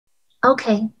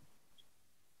Okay,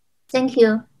 thank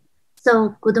you.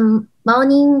 So good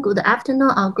morning, good afternoon,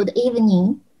 or good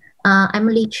evening. I'm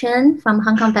Chen from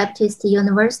Hong Kong Baptist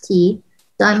University.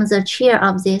 So I'm the chair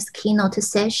of this keynote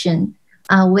session.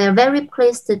 We're very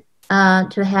pleased to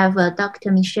have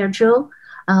Dr. Michelle Zhou,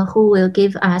 who will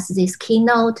give us this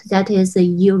keynote. That is,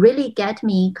 you really get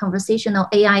me conversational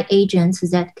AI agents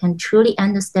that can truly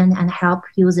understand and help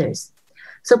users.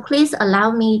 So please allow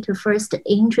me to first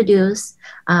introduce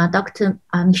Dr.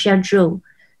 Michelle Zhou.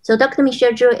 So Dr.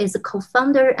 Michelle Zhou is the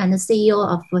co-founder and the CEO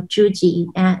of Juji,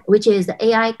 which is an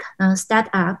AI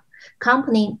startup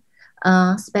company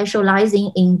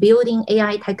specializing in building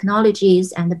AI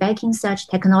technologies and backing such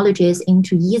technologies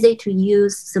into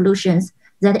easy-to-use solutions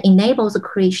that enable the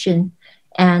creation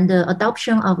and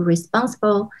adoption of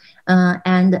responsible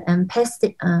and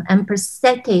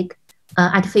empathetic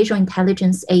artificial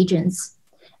intelligence agents.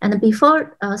 And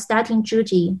before starting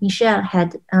Juji, Michelle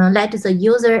had led the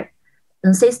user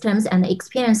systems and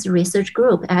experience research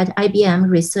group at IBM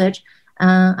Research,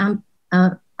 Madden,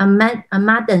 and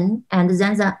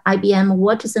then the IBM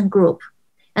Watson Group.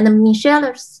 And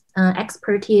Michelle's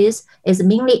expertise is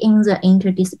mainly in the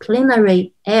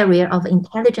interdisciplinary area of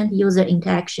intelligent user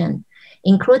interaction,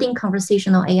 including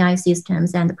conversational AI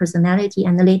systems and personality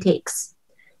analytics.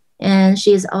 And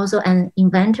she is also an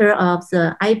inventor of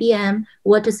the IBM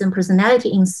Watson Personality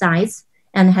Insights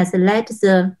and has led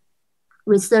the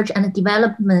research and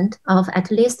development of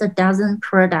at least a dozen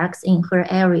products in her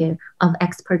area of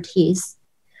expertise.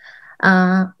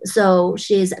 So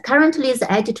she's currently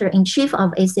the editor-in-chief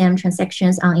of ACM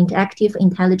Transactions on Interactive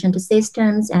Intelligent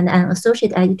Systems and an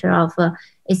associate editor of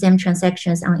ACM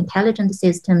Transactions on Intelligent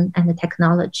System and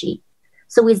Technology.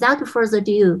 So without further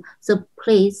ado, so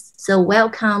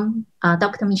welcome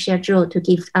Dr. Michelle Zhou to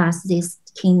give us this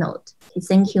keynote.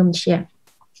 Thank you, Michelle.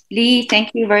 Lee,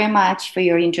 thank you very much for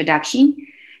your introduction.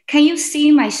 Can you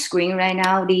see my screen right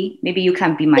now, Lee? Maybe you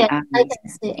can be my Yes, I can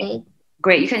see it.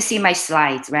 Great, you can see my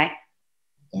slides, right?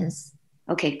 Yes.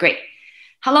 Okay, great.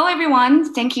 Hello,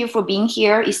 everyone. Thank you for being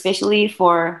here, especially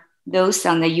for those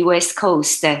on the US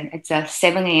coast. It's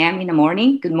 7 a.m. in the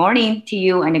morning. Good morning to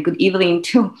you and a good evening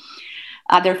to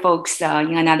other folks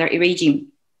in another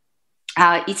region.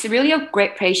 It's really a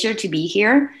great pleasure to be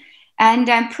here. And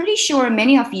I'm pretty sure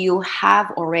many of you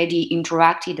have already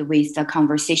interacted with the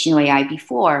conversational AI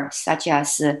before, such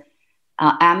as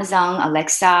Amazon,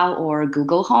 Alexa, or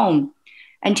Google Home.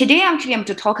 And today, actually, I'm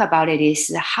to talk about it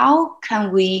is how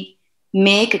can we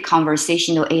make a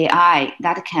conversational AI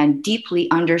that can deeply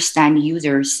understand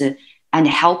users and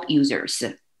help users.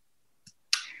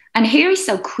 And here is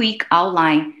a quick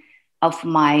outline of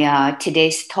my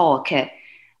today's talk.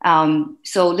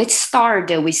 So let's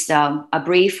start with a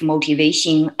brief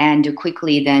motivation and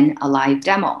quickly then a live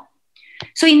demo.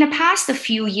 So in the past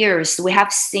few years, we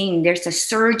have seen there's a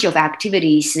surge of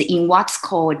activities in what's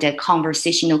called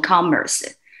conversational commerce.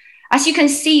 As you can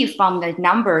see from the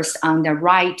numbers on the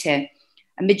right, a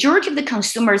majority of the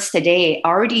consumers today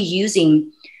are already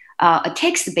using a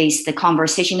text-based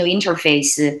conversational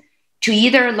interface to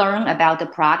either learn about the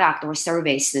product or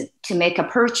service, to make a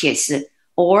purchase,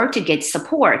 or to get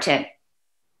support.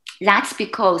 That's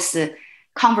because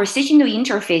conversational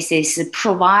interfaces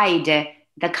provide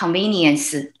the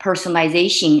convenience,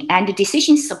 personalization, and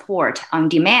decision support on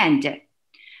demand.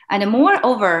 And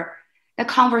moreover, the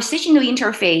conversational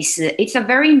interface, it's a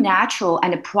very natural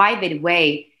and private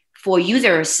way for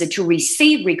users to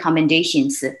receive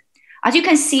recommendations. As you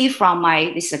can see from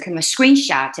this kind of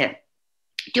screenshot,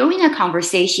 during a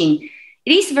conversation,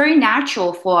 it is very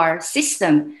natural for our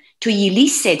system to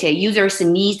elicit users'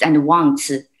 needs and wants,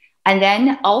 and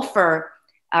then offer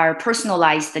our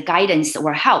personalized guidance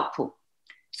or help.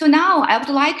 So now I would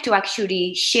like to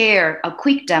actually share a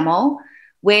quick demo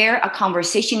where a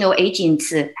conversational agent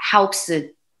helps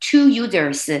two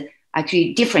users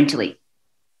actually differently.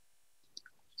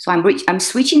 So I'm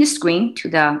switching the screen to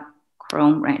the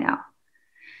Chrome right now.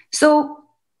 So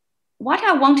what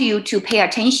I want you to pay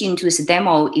attention to this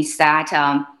demo is that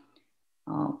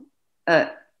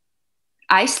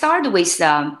I start with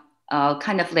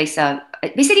kind of like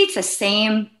basically it's the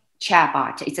same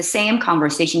chatbot, it's the same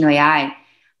conversational AI,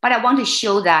 but I want to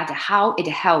show that how it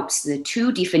helps the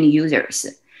two different users.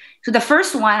 So the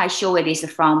first one I show it is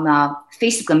from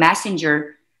Facebook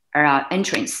Messenger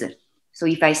entrance. So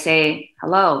if I say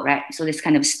hello, right? So this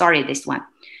kind of started this one.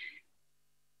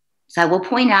 So I will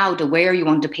point out where you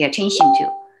want to pay attention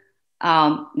to.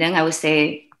 Then I will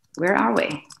say, where are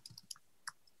we?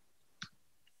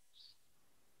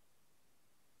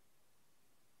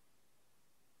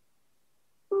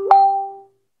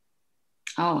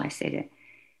 Oh, I said it.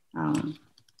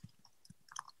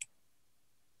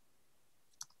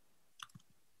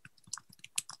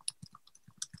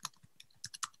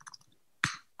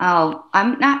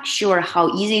 I'm not sure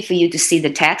how easy for you to see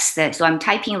the text. So I'm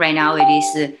typing right now. It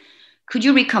is, could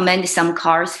you recommend some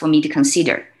cars for me to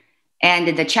consider? And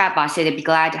the chatbot said, I'd be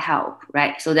glad to help,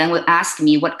 right? So then will ask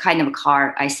me what kind of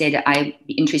car. I said, I'd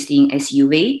be interested in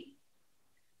SUV.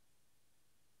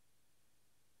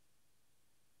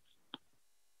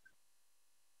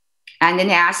 And then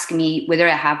they asked me whether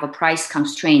I have a price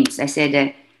constraints. I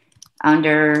said,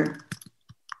 under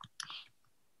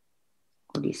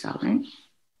 40,000.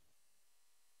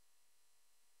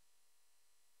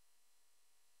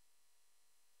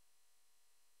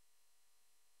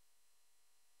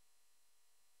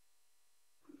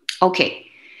 Okay,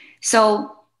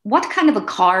 so what kind of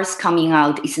cars coming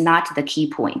out is not the key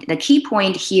point. The key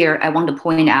point here I want to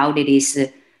point out it is,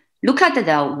 look at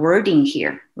the wording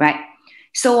here, right?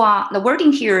 So the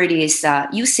wording here it is,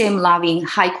 you seem loving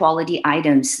high quality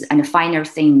items and finer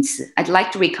things. I'd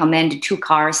like to recommend 2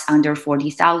 cars under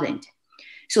 40,000.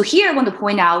 So here I want to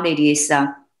point out it is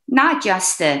not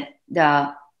just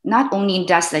not only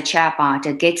does the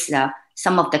chatbot gets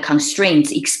some of the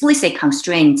constraints, explicit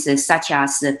constraints such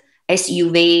as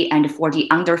SUV and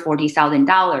under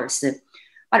 $40,000,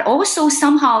 but also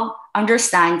somehow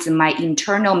understands my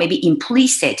internal, maybe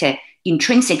implicit,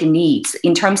 intrinsic needs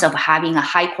in terms of having a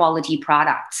high quality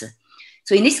product.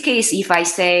 So in this case, if I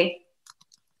say,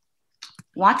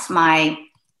 what's my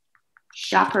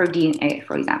shopper DNA,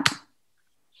 for example?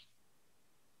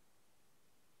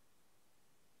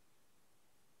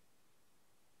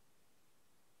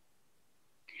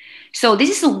 So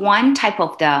this is one type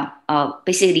of the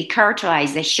basically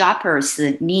characterize the shopper's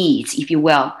needs, if you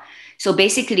will. So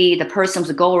basically the person's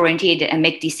goal-oriented and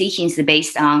make decisions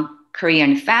based on career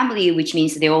and family, which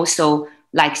means they also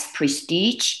likes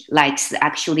prestige, likes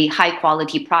actually high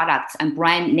quality products and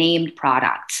brand named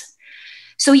products.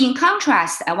 So in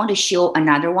contrast, I want to show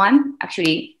another one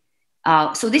actually.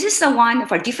 So this is the one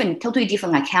for totally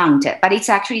different account, but it's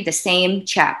actually the same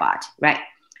chatbot, right?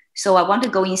 So I want to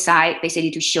go inside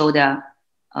basically to show the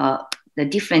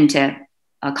different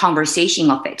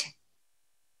conversation of it.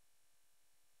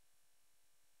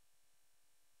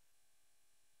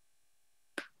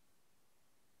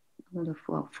 I'm going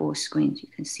to full screen so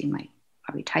you can see my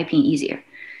probably typing easier.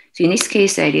 So in this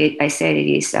case, I said it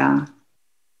is. So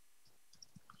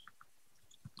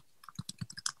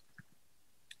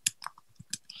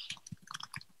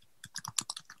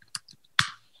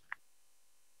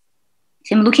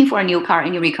I'm looking for a new car.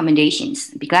 Any recommendations?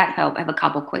 Be glad to help. I have a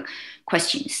couple quick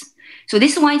questions. So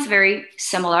this one is very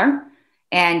similar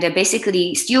and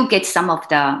basically still gets some of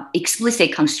the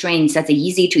explicit constraints that's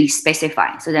easy to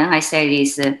specify. So then I said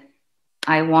is,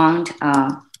 I want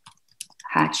a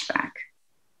hatchback.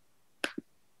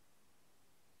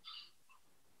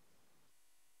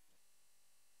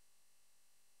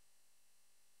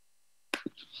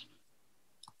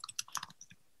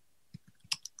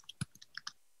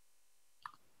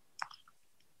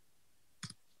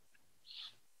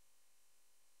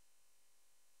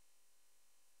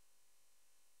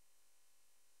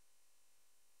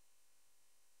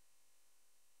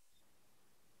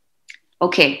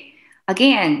 Okay,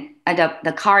 again,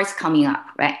 the car is coming up,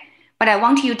 right? But I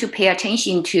want you to pay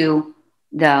attention to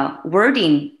the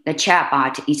wording the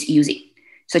chatbot is using.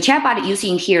 So chatbot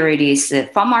using here, it is,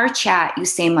 from our chat, you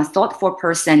seem a thoughtful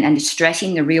person and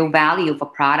stressing the real value of a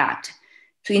product.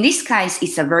 So in this case,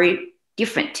 it's a very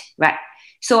different, right?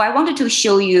 So I wanted to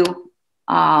show you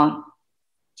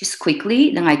just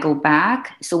quickly, then I go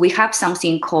back. So we have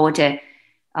something called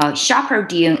shopper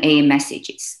DNA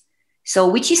messages. So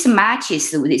which is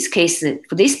matches with this case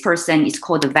for this person is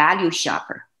called the value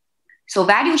shopper. So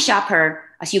value shopper,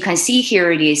 as you can see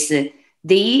here, it is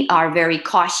they are very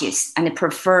cautious and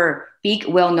prefer big,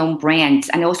 well-known brands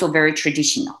and also very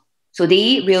traditional. So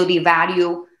they really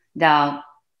value the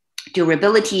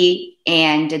durability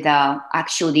and the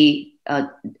actually,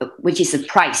 which is the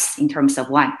price in terms of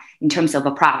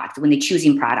a product when they're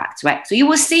choosing products, right? So you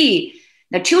will see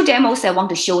the 2 demos I want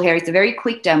to show here. It's a very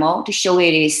quick demo to show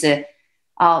it is,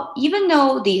 even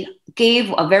though they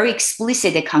gave a very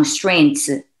explicit constraints,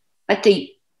 but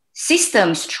the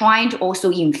system's trying to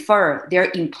also infer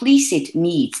their implicit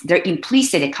needs, their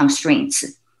implicit constraints.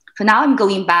 So now I'm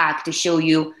going back to show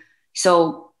you,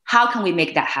 so how can we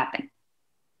make that happen?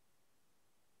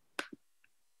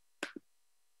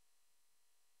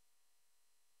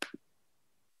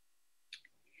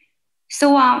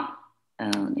 So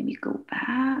let me go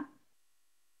back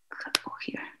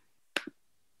here.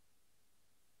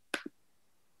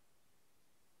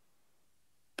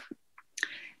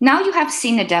 Now you have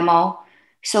seen the demo.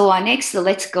 So next,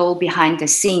 let's go behind the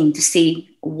scene to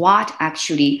see what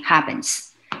actually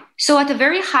happens. So at a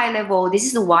very high level, this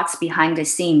is what's behind the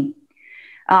scene.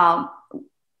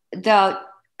 The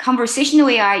conversational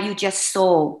AI you just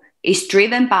saw is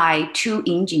driven by two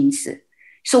engines.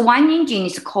 So one engine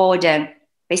is called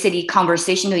basically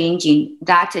conversational engine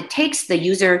that takes the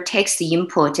user text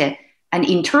input and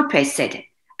interprets it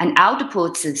and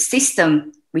outputs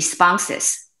system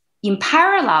responses. In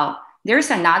parallel,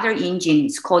 there's another engine,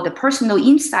 it's called the personal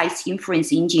insights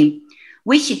inference engine,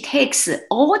 which takes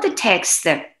all the text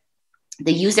that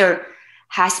the user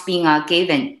has been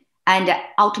given and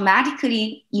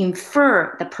automatically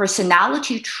infer the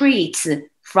personality traits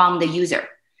from the user.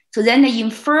 So then the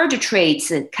inferred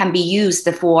traits can be used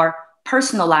for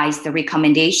personalized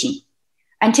recommendation.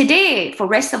 And today, for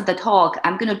rest of the talk,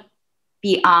 I'm going to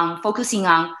be focusing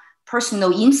on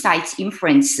personal insights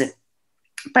inference.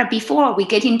 But before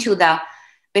getting to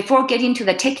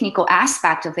the technical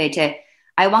aspect of it,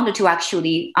 I wanted to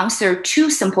actually answer two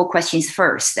simple questions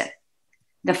first.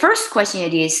 The first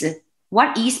question is,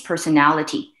 what is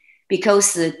personality?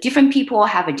 Because different people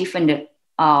have a different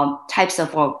types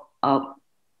of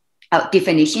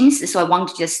definitions. So I want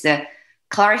to just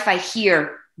clarify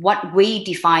here what we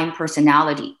define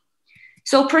personality.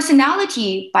 So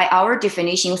personality, by our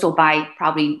definition, so by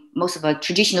probably most of a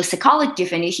traditional psychology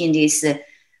definition, is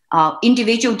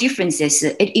individual differences.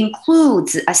 It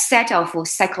includes a set of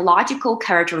psychological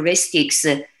characteristics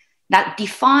that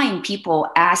define people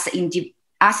as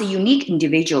unique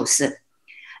individuals.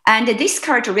 And these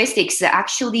characteristics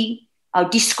actually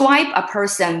describe a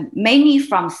person mainly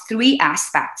from three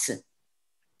aspects.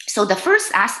 So the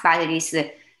first aspect is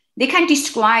they can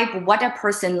describe what a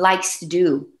person likes to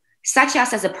do, such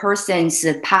as a person's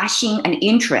passion and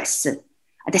interests.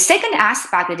 The second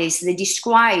aspect is they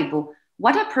describe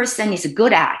what a person is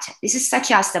good at. This is such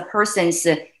as the person's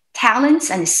talents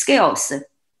and skills.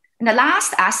 And the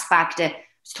last aspect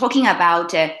is talking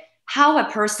about how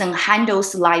a person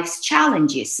handles life's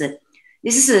challenges.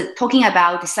 This is talking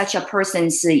about such a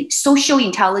person's social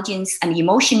intelligence and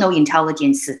emotional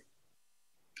intelligence.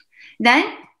 Then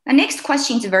the next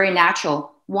question is very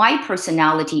natural. Why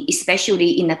personality,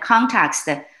 especially in the context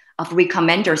of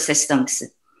recommender systems?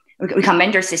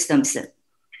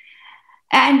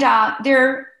 And there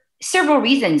are several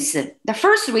reasons. The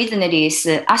first reason is,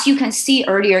 as you can see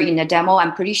earlier in the demo,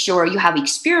 I'm pretty sure you have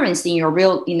experienced in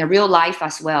the real life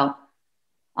as well.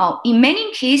 In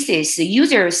many cases,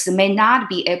 users may not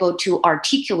be able to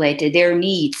articulate their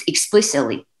needs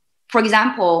explicitly. For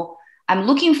example, I'm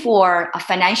looking for a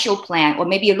financial plan, or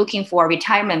maybe you're looking for a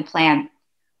retirement plan.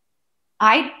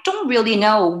 I don't really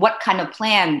know what kind of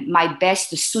plan might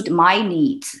best suit my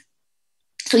needs.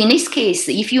 So in this case,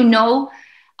 if you know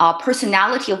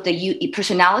personality of the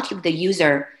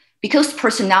user, because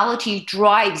personality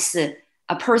drives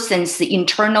a person's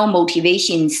internal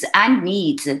motivations and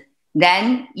needs,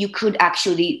 then you could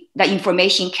actually, the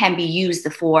information can be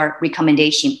used for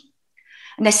recommendation.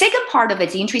 And the second part of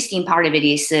it, the interesting part of it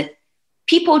is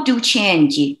people do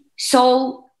change.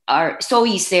 So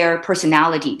is their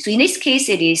personality. So in this case,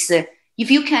 it is,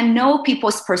 if you can know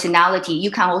people's personality,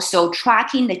 you can also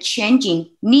tracking the changing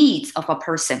needs of a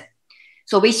person.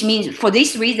 So which means for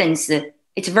these reasons,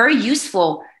 it's very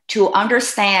useful to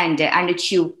understand and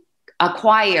to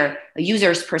acquire a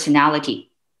user's personality.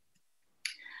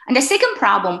 And the second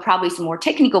problem, probably is a more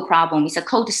technical problem, is a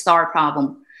cold start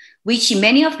problem, which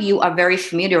many of you are very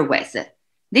familiar with.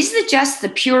 This is just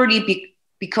purely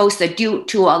because due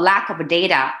to a lack of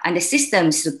data and the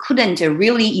systems couldn't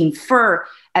really infer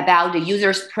about the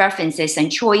user's preferences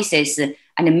and choices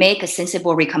and make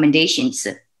sensible recommendations.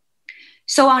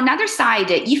 So on the other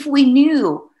side, if we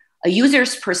knew a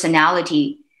user's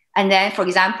personality, and then, for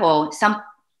example,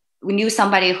 we knew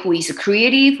somebody who is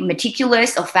creative,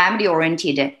 meticulous, or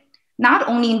family-oriented, not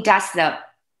only does the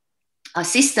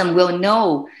system will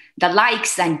know the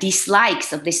likes and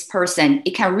dislikes of this person,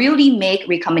 it can really make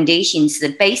recommendations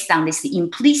based on this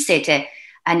implicit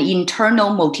and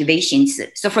internal motivations.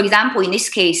 So for example, in this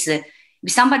case, if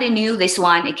somebody knew this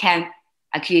one, it can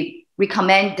actually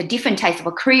recommend the different types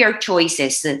of career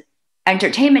choices,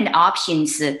 entertainment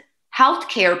options,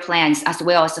 healthcare plans, as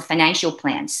well as financial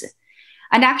plans.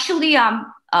 And actually,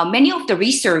 many of the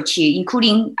research,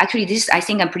 including actually this, I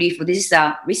think I'm pretty for this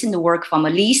recent work from a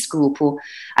Lee's group,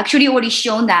 actually already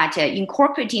shown that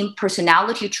incorporating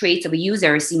personality traits of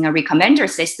users in a recommender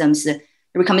systems, the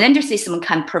recommender system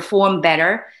can perform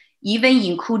better, even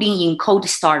including in cold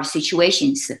start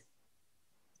situations.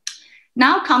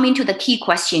 Now coming to the key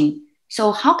question.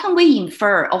 So how can we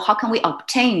infer or how can we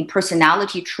obtain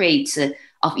personality traits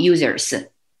of users?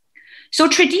 So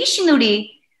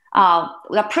traditionally,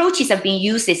 the approaches have been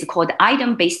used is called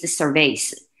item-based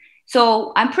surveys.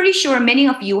 So I'm pretty sure many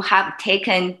of you have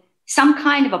taken some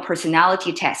kind of a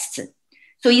personality test.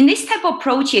 So in this type of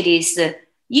approach, it is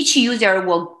each user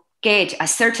will get a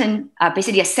certain,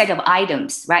 basically a set of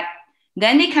items, right?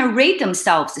 Then they can rate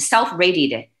themselves,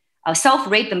 self-rate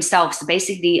themselves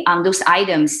basically on those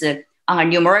items on a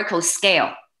numerical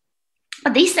scale.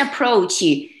 But this approach,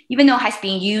 even though it has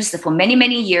been used for many,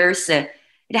 many years, it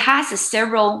has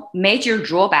several major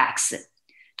drawbacks.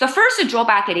 The first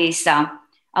drawback is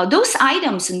those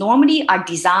items normally are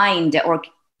designed or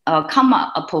come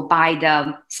up by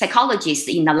the psychologists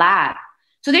in the lab.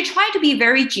 So they try to be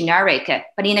very generic,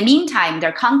 but in the meantime,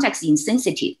 they're context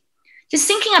insensitive. Just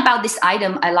thinking about this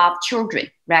item, I love children,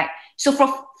 right? So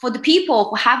for the people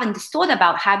who haven't thought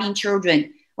about having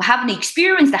children, who haven't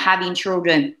experienced having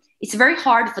children, it's very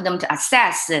hard for them to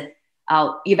assess,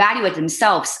 evaluate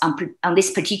themselves on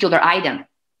this particular item.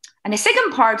 And the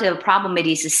second part of the problem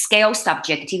is scale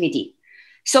subjectivity.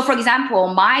 So for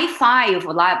example, my 5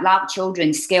 love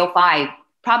children scale 5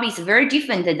 probably is very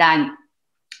different than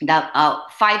the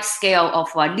 5 scale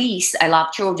of least I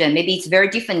love children. Maybe it's very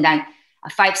different than a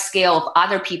 5 scale of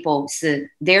other people's,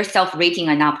 their self-rating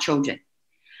I love children.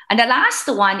 And the last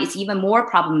one is even more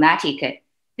problematic.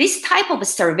 This type of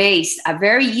surveys are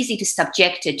very easy to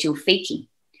subject to faking,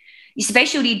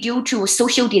 especially due to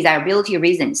social desirability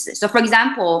reasons. So for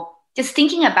example, just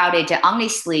thinking about it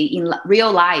honestly in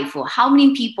real life, how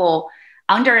many people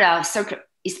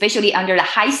especially under the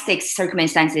high stakes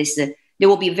circumstances, they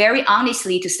will be very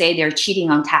honestly to say they're cheating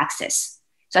on taxes.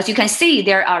 So as you can see,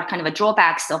 there are kind of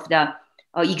drawbacks of the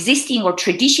existing or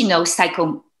traditional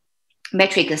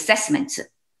psychometric assessments.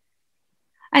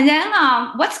 And then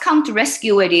what's come to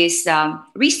rescue it is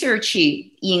research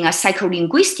in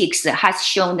psycholinguistics has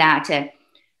shown that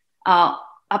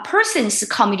a person's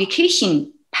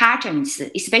communication patterns,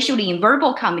 especially in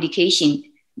verbal communication,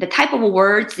 the type of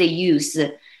words they use,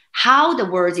 how the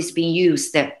words is being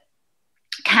used,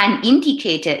 can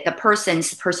indicate the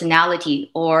person's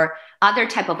personality or other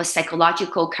type of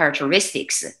psychological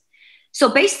characteristics. So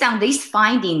based on this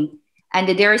finding, and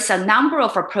there is a number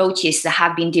of approaches that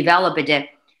have been developed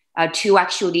to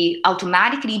actually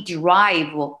automatically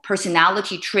derive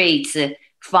personality traits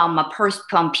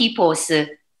from people's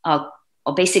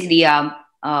basically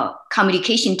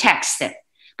communication text.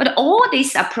 But all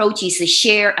these approaches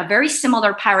share a very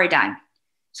similar paradigm.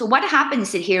 So what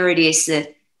happens here it is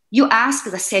you ask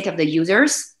the set of the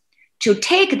users to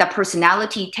take the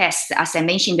personality test, as I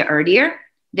mentioned earlier,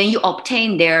 then you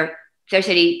obtain their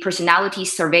personality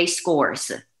survey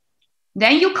scores.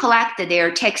 Then you collect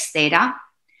their text data,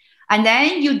 and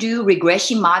then you do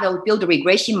build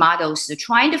regression models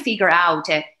trying to figure out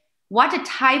what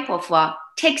type of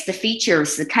text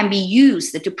features can be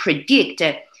used to predict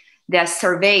the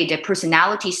surveyed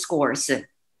personality scores.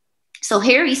 So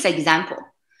here is an example.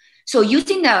 So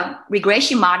using the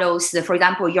regression models, for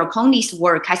example, Yarkoni's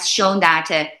work has shown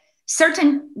that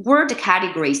certain word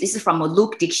categories, this is from a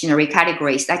Luke dictionary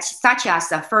categories, such as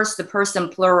the first person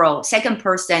plural, second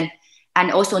person,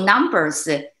 and also numbers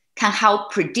can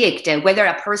help predict whether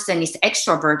a person is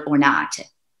extrovert or not.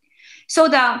 So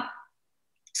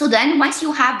then once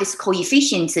you have these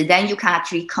coefficients, then you can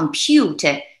actually compute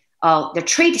the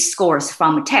trait scores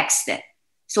from text.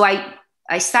 So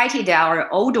I cited our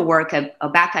old work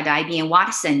back at IBM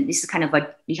Watson. This is kind of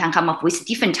you can come up with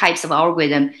different types of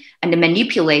algorithm and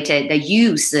manipulate the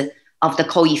use of the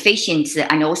coefficients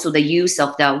and also the use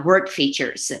of the word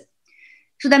features.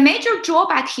 So the major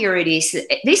drawback here is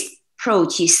this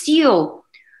approach still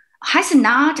has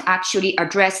not actually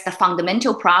addressed the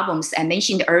fundamental problems I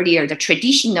mentioned earlier, the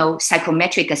traditional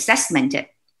psychometric assessment,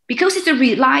 because it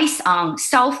relies on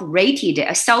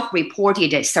self-rated,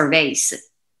 self-reported surveys.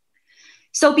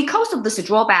 So because of these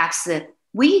drawbacks,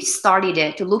 we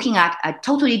started to looking at a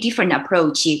totally different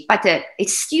approach, but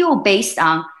it's still based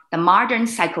on the modern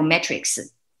psychometrics.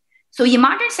 So in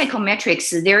modern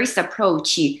psychometrics, there is an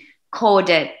approach called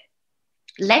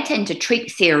latent trait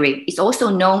theory. It's also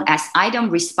known as item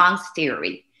response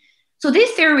theory. So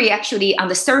this theory actually on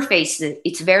the surface,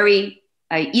 it's very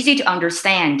easy to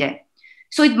understand.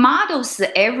 So it models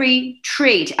every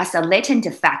trait as a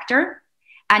latent factor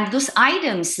and those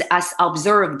items as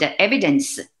observed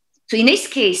evidence. So in this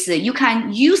case, you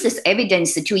can use this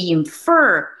evidence to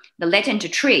infer the latent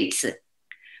traits.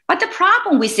 But the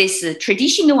problem with this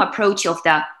traditional approach of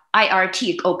the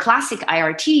IRT or classic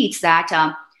IRT is that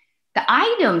the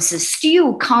items are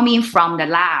still coming from the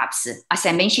labs, as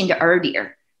I mentioned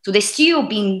earlier. So they're still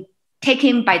being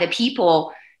taken by the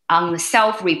people on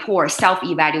self-report,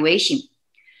 self-evaluation.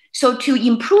 So to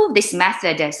improve this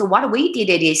method, so what we did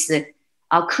is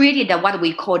created what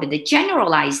we call the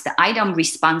generalized item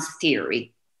response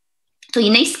theory. So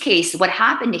in this case, what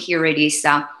happened here is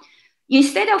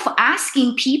instead of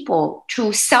asking people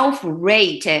to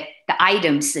self-rate the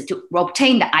items to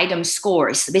obtain the item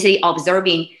scores, basically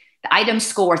observing the item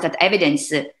scores as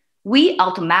evidence, we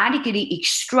automatically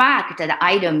extract the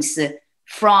items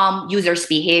from users'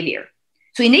 behavior.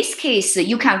 So in this case,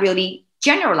 you can really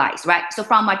generalize, right? So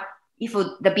if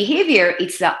the behavior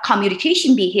is a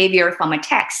communication behavior from a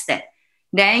text,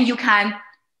 then you can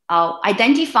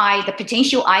identify the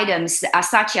potential items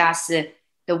such as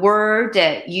the word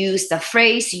used, the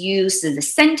phrase used, the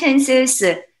sentences,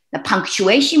 the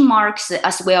punctuation marks,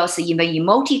 as well as even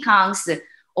emoticons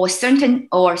or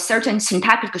certain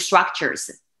syntactic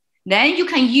structures. Then you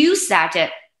can use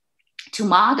that to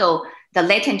model the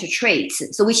latent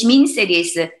traits. So which means it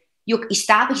is you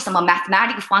establish some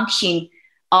mathematical function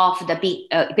of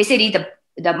basically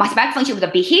the mathematical function of the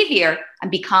behavior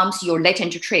and becomes your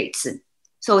latent traits.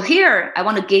 So here I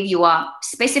want to give you a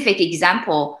specific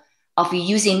example of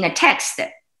using a text.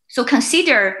 So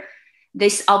consider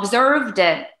this observed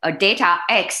data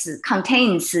X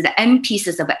contains the n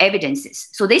pieces of evidences.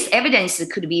 So this evidence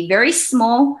could be very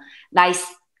small, like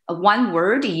one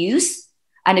word used,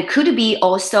 and it could be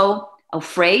also a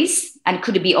phrase, and it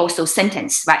could be also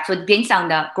sentence, right? So it depends on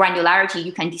the granularity,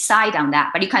 you can decide on that,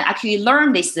 but you can actually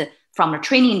learn this from the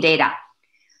training data.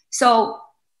 So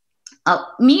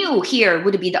mu here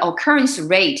would be the occurrence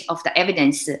rate of the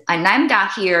evidence, and lambda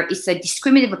here is the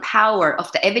discriminative power of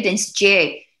the evidence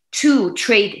J to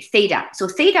trait theta. So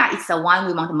theta is the one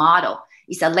we want to model.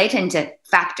 It's a latent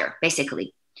factor,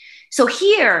 basically. So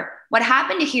here, what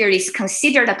happened here is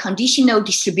consider the conditional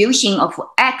distribution of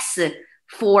X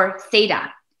for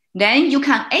theta. Then you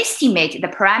can estimate the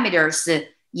parameters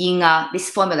in this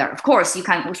formula. Of course, you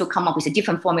can also come up with a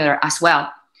different formula as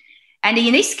well. And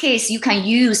in this case, you can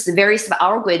use various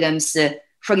algorithms,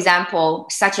 for example,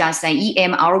 such as an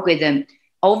EM algorithm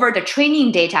over the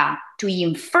training data to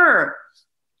infer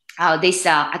these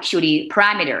actually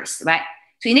parameters, right?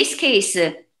 So in this case,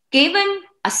 given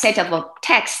a set of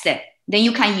text, then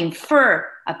you can infer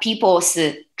people's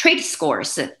trait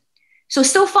scores.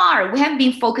 So far, we have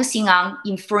been focusing on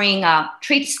inferring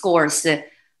trait scores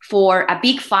for a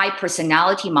big 5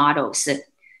 personality models.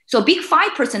 So big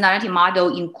 5 personality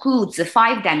model includes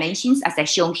 5 dimensions, as I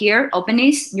shown here: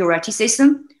 openness,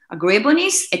 neuroticism,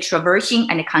 agreeableness, extroversion,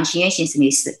 and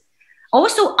conscientiousness.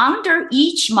 Also, under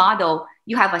each model,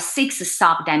 you have 6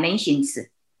 sub-dimensions.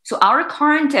 So our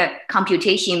current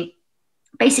computation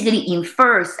basically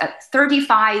infers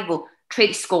 35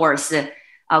 trait scores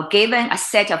given a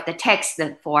set of the text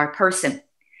for a person.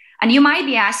 And you might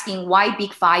be asking, why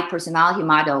big 5 personality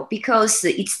model? Because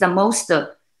it's the most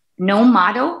known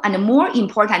model, and more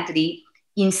importantly,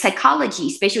 in psychology,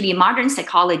 especially modern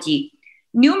psychology,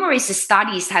 numerous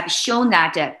studies have shown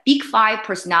that big 5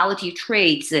 personality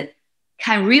traits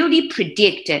can really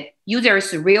predict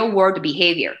users' real-world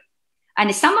behavior.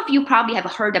 And some of you probably have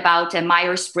heard about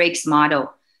Myers-Briggs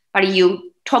model, but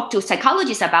you talk to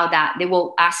psychologists about that, they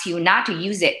will ask you not to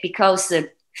use it because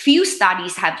few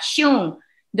studies have shown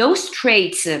those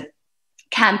traits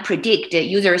can predict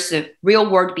users'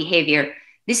 real-world behavior.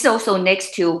 This is also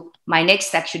next to my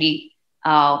next actually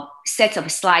set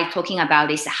of slides talking about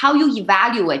is how you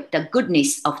evaluate the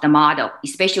goodness of the model,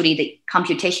 especially the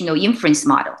computational inference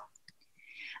model.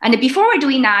 And before we're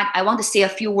doing that, I want to say a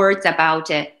few words about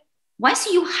once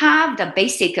you have the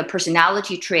basic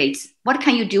personality traits, what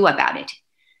can you do about it?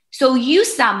 So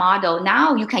use that model,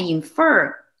 now you can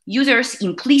infer users'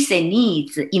 implicit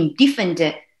needs in different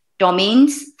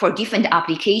domains for different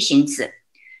applications.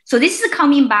 So this is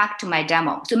coming back to my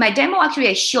demo. So my demo actually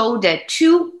I showed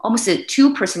almost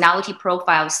two personality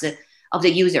profiles of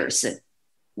the users.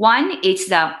 One is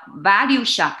the value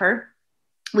shopper,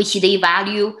 which they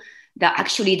value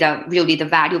the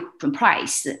value from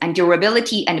price and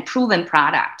durability and proven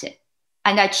product.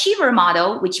 And the achiever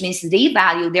model, which means they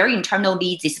value their internal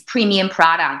needs is premium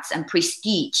products and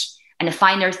prestige and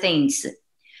finer things.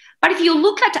 But if you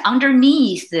look at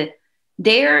underneath,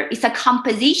 there is a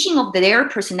composition of their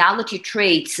personality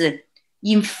traits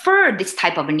infer this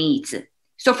type of needs.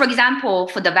 So for example,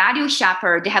 for the value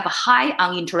shopper, they have a high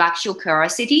on intellectual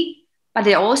curiosity, but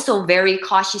they're also very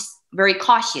cautious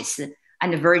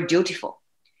and very dutiful.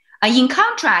 And in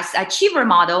contrast, achiever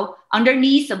model,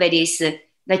 underneath of it is the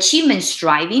achievement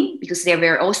striving, because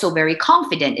they're also very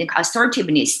confident in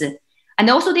assertiveness. And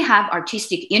also they have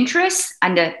artistic interests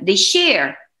and they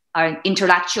share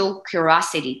intellectual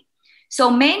curiosity. So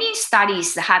many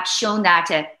studies have shown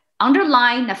that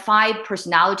underlying the 5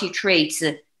 personality traits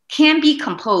can be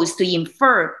composed to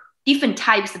infer different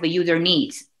types of user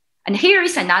needs. And here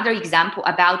is another example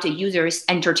about the user's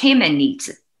entertainment needs.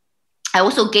 I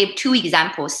also gave 2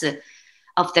 examples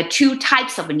of the 2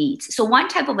 types of needs. So one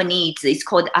type of needs is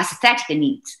called aesthetic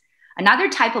needs. Another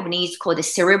type of needs called the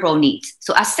cerebral needs.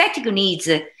 So aesthetic needs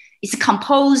is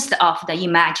composed of the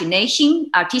imagination,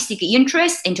 artistic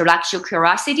interest, intellectual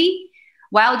curiosity,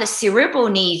 while the cerebral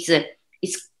needs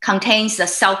contains the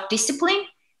self-discipline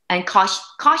and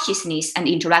cautiousness and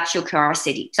intellectual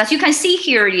curiosity. So as you can see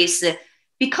here, it is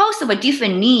because of a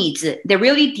different needs, they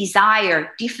really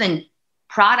desire different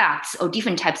products or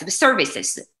different types of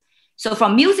services. So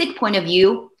from music point of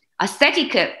view,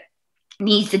 aesthetic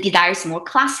needs desires more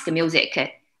classical music,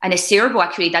 and the cerebral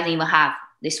actually doesn't even have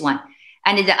this one.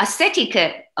 And the aesthetic,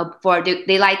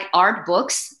 they like art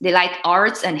books, they like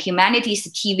arts and humanities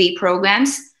TV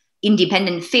programs,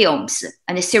 independent films.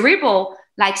 And the cerebral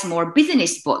likes more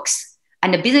business books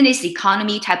and the business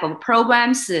economy type of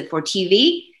programs for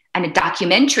TV and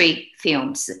documentary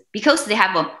films, because they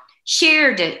have a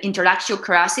shared intellectual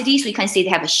curiosity. So you can say they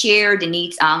have a shared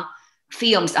needs on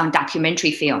films, on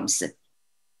documentary films.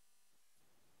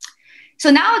 So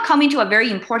now coming to a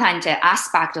very important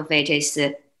aspect of it is,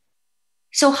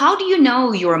 so how do you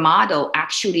know your model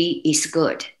actually is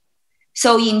good?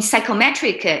 So in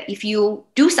psychometric, if you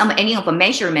do any of the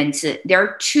measurements, there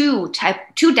are two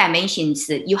dimensions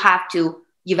that you have to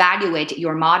evaluate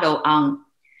your model on.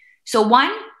 So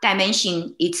one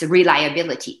dimension is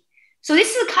reliability. So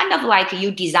this is kind of like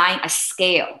you design a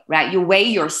scale, right? You weigh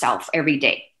yourself every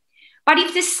day. But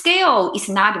if the scale is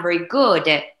not very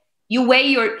good, you weigh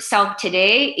yourself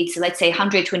today, it's let's say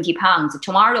 120 pounds.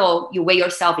 Tomorrow, you weigh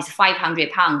yourself, it's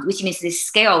 500 pounds, which means this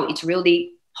scale is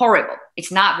really horrible.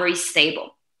 It's not very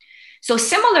stable. So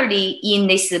similarly, in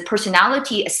this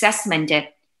personality assessment,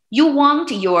 you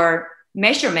want your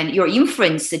measurement, your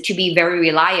inference to be very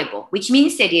reliable, which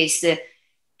means it is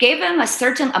given a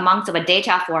certain amount of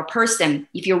data for a person.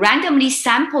 If you randomly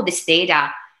sample this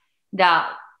data, the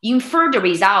inferred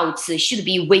results should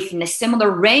be within a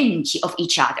similar range of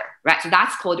each other, right? So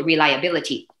that's called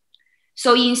reliability.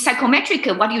 So in psychometric,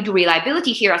 what do you do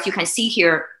reliability here? As you can see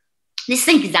here, this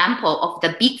is an example of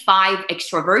the Big 5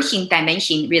 extroversion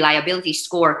dimension reliability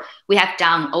score. We have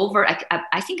done over,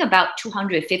 I think, about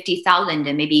 250,000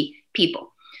 maybe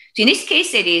people. So in this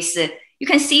case, it is, you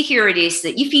can see here it is,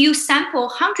 if you sample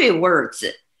 100 words,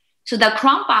 so the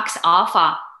Cronbach's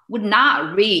alpha would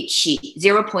not reach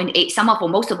 0.8.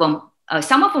 Most of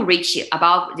them reach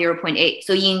above 0.8.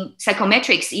 So in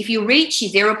psychometrics, if you reach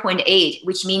 0.8,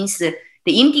 which means that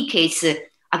indicates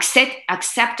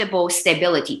acceptable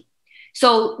stability.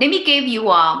 So let me give you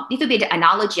a little bit of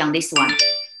analogy on this one.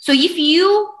 So if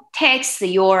you text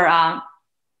your,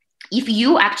 if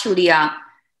you actually,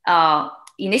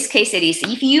 in this case it is,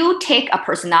 if you take a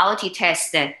personality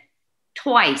test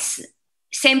twice,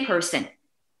 same person,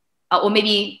 or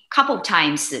maybe a couple of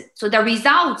times, so the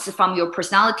results from your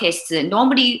personality test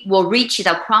normally will reach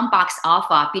the Cronbach's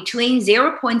alpha between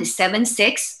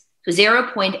 0.76 to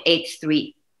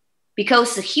 0.83,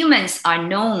 because humans are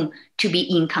known to be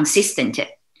inconsistent.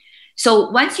 So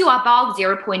once you are above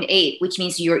 0.8, which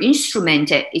means your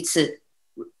instrument, it's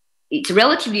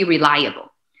relatively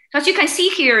reliable. So as you can see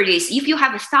here, it is, if you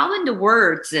have 1,000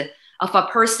 words of a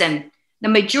person, the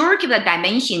majority of the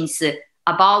dimensions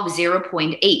above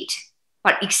 0.8,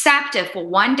 but except for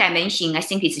one dimension, I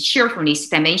think it's cheerfulness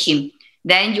dimension,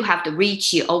 then you have to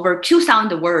reach over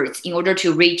 2,000 words in order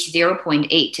to reach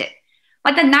 0.8.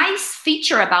 But the nice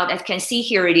feature about, as you can see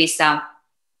here, it is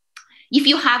if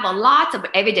you have a lot of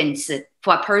evidence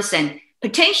for a person,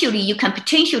 you can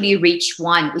potentially reach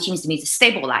 1, which means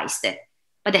stabilized.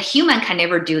 But the human can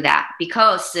never do that,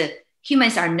 because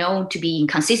humans are known to be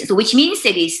inconsistent, so which means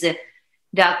it is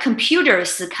the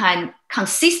computers can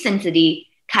consistently,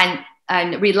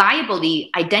 and reliably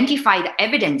identify the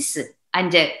evidence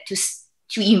and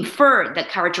to infer the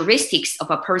characteristics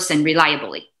of a person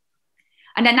reliably.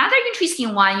 And another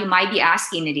interesting one you might be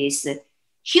asking it is,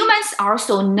 humans are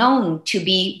also known to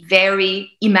be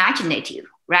very imaginative,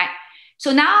 right?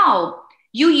 So now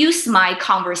you use my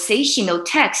conversational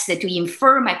text to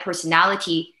infer my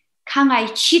personality. Can I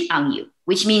cheat on you?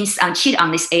 Which means cheat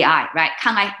on this AI, right?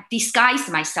 Can I disguise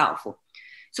myself?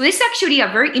 So this is actually a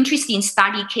very interesting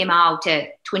study came out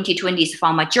 2020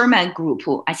 from a German group,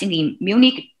 I think in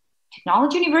Munich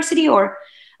Technology University, or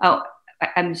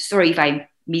I'm sorry if I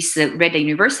misread the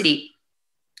university.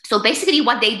 So basically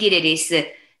what they did is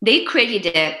they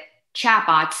created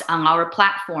chatbots on our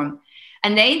platform.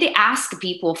 And then they asked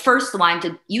people, first one,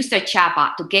 to use the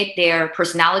chatbot to get their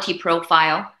personality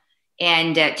profile,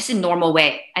 and just in normal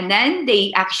way. And then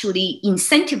they actually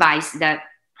incentivize the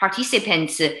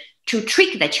participants to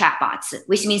trick the chatbots,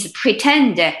 which means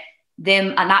pretend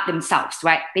them are not themselves,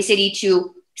 right? Basically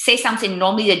to say something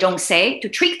normally they don't say, to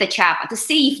trick the chatbot, to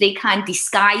see if they can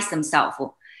disguise themselves.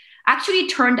 Actually, it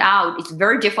turned out it's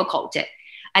very difficult.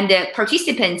 And the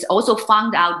participants also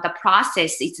found out the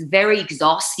process is very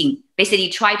exhausting, basically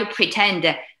try to pretend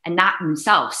and not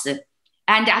themselves.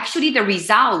 And actually the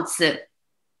results,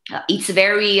 it's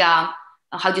very,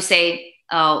 how to say,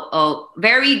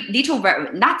 very little,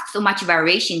 not so much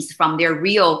variations from their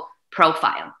real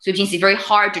profile. So it means it's very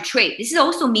hard to trade. This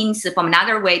also means, from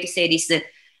another way to say this,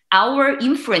 our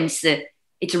inference,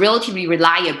 it's relatively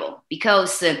reliable,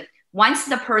 because once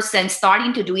the person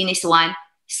starting to doing this one,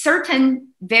 certain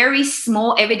very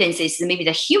small evidences, maybe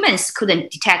the humans couldn't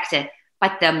detect it,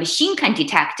 but the machine can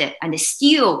detect it and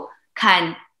still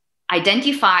can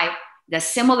identify the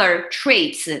similar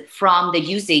traits from the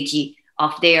usage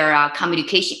of their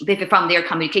communication, from their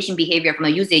communication behavior, from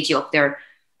the usage of their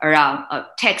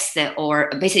text, or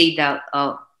basically the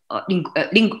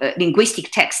linguistic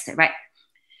text, right?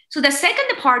 So the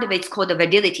second part of it is called the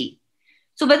validity.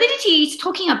 So validity is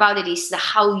talking about it is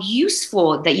how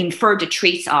useful the inferred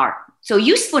traits are. So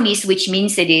usefulness, which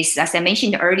means it is, as I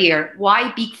mentioned earlier,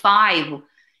 why Big Five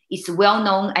is well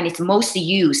known and it's most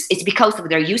used. It's because of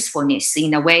their usefulness.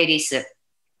 In a way, it is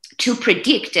to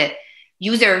predict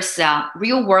users'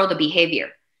 real world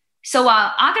behavior. So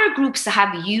other groups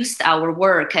have used our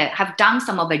work, have done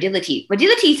some validity.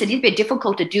 Validity is a little bit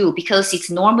difficult to do because it's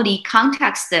normally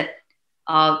context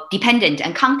dependent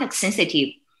and context sensitive.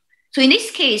 So in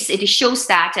this case, it shows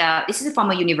that this is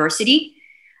from a university,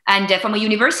 and from a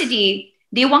university,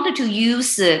 they wanted to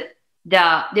use use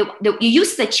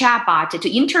the chatbot to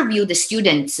interview the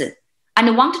students,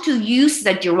 and wanted to use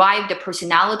the derived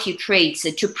personality traits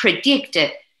to predict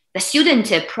the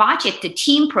student project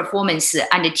team performance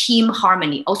and the team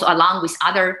harmony, also along with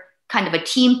other kind of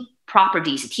team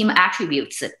properties, team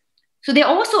attributes. So they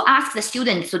also asked the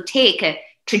students to take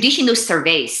traditional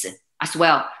surveys as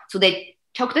well. So they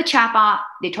took the chatbot,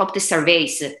 they took the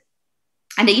surveys.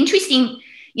 And interesting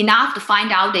enough to find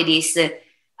out that is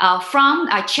from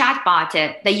a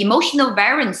chatbot, the emotional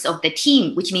variance of the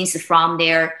team, which means from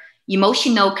their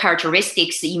emotional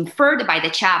characteristics inferred by the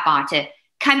chatbot,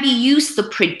 can be used to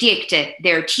predict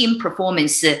their team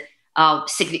performance very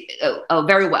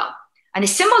well. And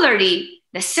similarly,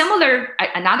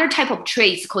 another type of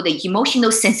traits called the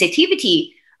emotional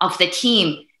sensitivity of the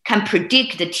team can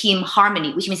predict the team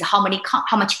harmony, which means how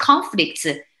much conflicts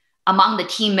among the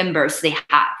team members they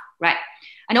have, right?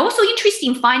 And also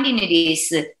interesting finding it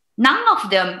is none of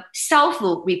them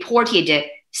self-reported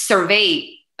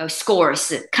survey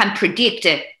scores can predict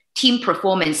team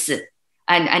performance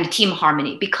and team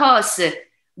harmony, because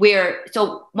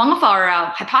so one of our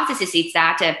hypotheses is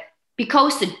that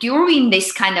because during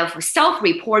this kind of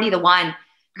self-reported one,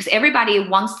 because everybody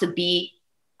wants to be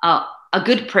a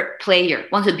good player,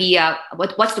 wants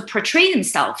to portray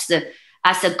themselves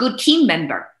as a good team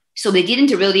member. So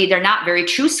they're not very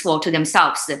truthful to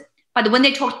themselves. But when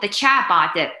they talk to the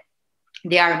chatbot,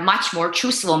 they are much more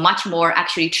truthful, much more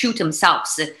actually true to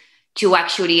themselves, to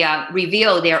actually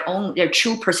reveal their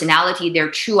true personality, their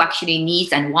true actually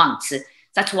needs and wants.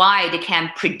 That's why they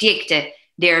can predict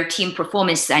their team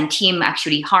performance and team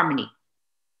actually harmony.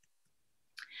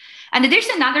 And there's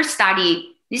another study.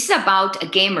 This is about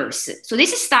gamers. So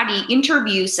this study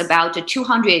interviews about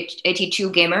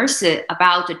 282 gamers,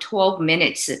 about 12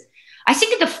 minutes. I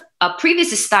think the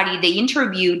previous study, they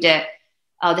interviewed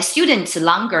the students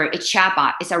longer. A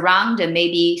chatbot is around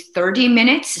maybe 30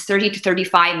 to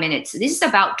 35 minutes. This is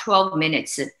about 12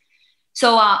 minutes.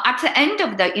 So at the end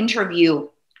of the interview,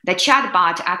 the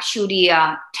chatbot actually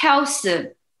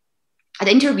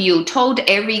told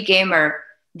every gamer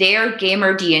their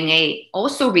gamer DNA,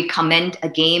 also recommend a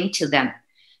game to them.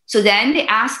 So then they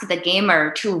ask the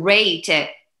gamer to rate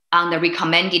on the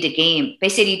recommended game,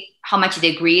 basically how much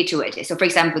they agree to it. So for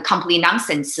example, complete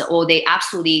nonsense, or they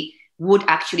absolutely would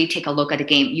actually take a look at the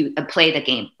game, play the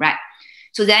game, right?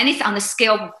 So then it's on the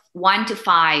scale of 1 to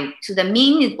 5. So the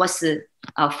mean was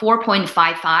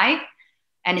 4.55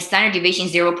 and the standard deviation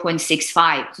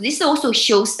 0.65. So this also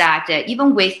shows that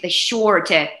even with the short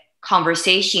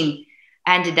conversation,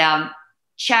 and the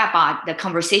chatbot, the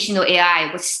conversational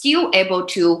AI, was still able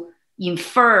to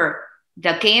infer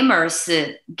the gamer's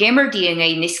gamer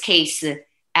DNA in this case,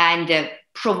 and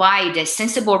provide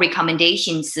sensible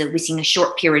recommendations within a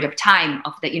short period of time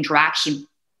of the interaction.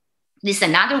 This is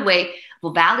another way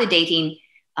of validating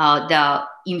the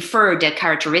inferred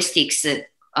characteristics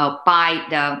by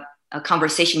the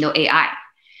conversational AI.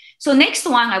 So next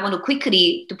one, I want to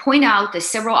quickly to point out the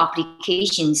several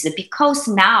applications, because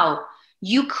now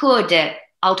you could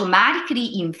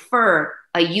automatically infer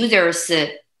a user's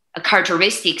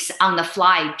characteristics on the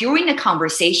fly during the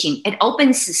conversation. It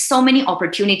opens so many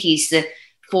opportunities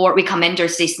for recommender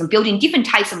system, building different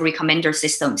types of recommender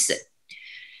systems.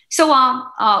 So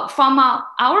from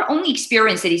our own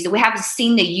experiences, we have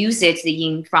seen the usage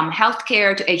from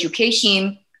healthcare to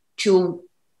education to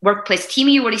workplace team,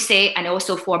 you would say, and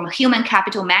also from human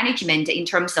capital management in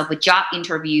terms of job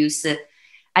interviews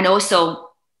and also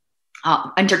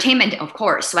entertainment, of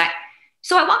course, right?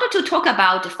 So I wanted to talk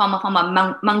about from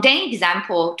a mundane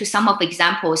example to some of the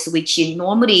examples which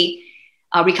normally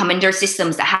recommender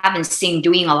systems that haven't seen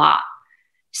doing a lot.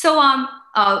 So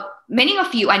many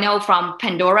of you I know from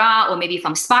Pandora or maybe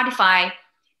from Spotify,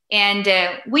 and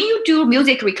when you do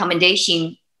music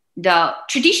recommendation, the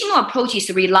traditional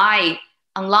approaches rely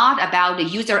a lot about the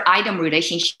user item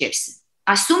relationships.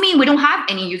 Assuming we don't have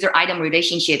any user item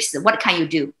relationships, what can you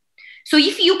do? So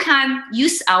if you can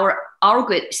use our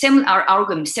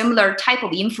algorithm, similar type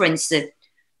of inference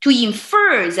to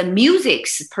infer the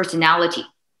music's personality,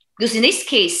 because in this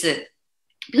case,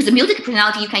 because the music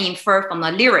personality you can infer from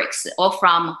the lyrics or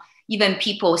from even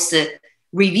people's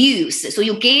reviews. So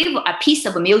you gave a piece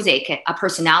of music a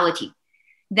personality,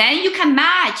 then you can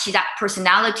match that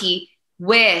personality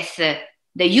with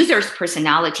the user's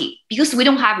personality. Because we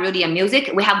don't have really a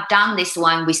music, we have done this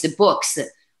one with the books,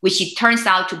 which it turns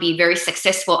out to be very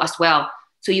successful as well.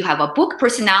 So you have a book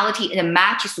personality and it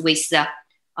matches with the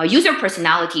user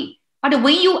personality. But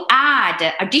when you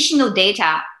add additional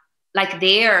data, like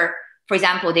for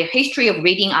example, their history of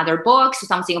reading other books or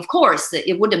something, of course,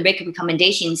 it wouldn't make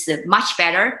recommendations much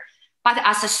better. But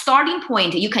as a starting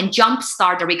point, you can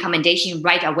jumpstart the recommendation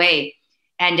right away.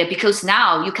 And because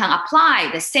now you can apply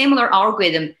the similar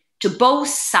algorithm to both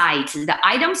sides, the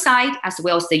item side as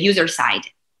well as the user side.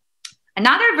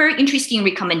 Another very interesting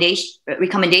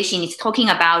recommendation is talking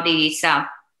about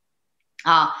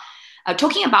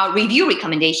review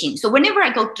recommendation. So whenever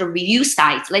I go to review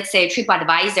sites, let's say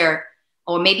TripAdvisor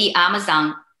or maybe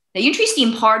Amazon, the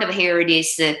interesting part of here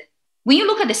is when you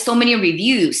look at so many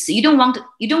reviews, you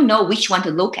don't know which one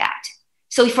to look at.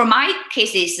 So for my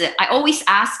cases, I always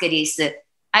ask it is,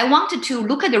 I wanted to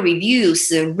look at the reviews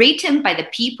written by the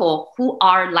people who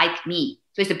are like me.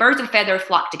 So it's the birds of feather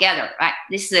flock together, right?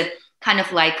 This is kind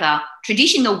of like a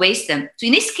traditional wisdom. So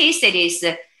in this case, it is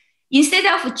instead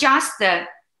of just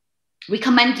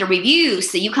recommend the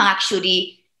reviews, you can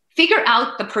actually figure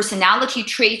out the personality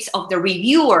traits of the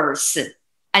reviewers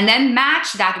and then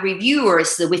match that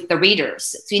reviewers with the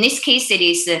readers. So in this case, it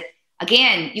is,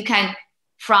 again, you can,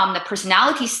 from the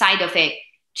personality side of it,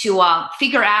 to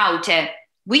figure out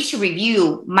which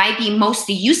review might be most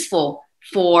useful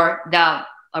for the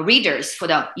readers, for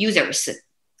the users.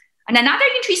 And another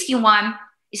interesting one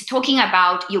is talking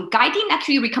about your guiding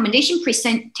actually recommendation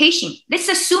presentation. Let's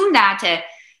assume that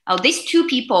these two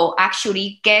people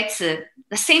actually get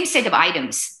the same set of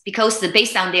items because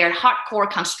based on their hardcore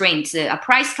constraints, a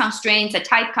price constraints, a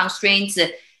type constraints,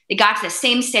 they got the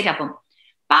same set of them.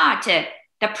 But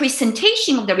the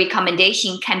presentation of the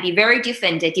recommendation can be very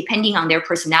different depending on their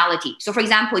personality. So for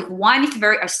example, if one is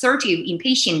very assertive,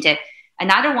 impatient,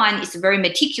 another one is very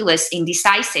meticulous,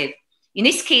 indecisive. In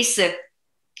this case,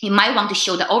 you might want to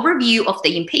show the overview of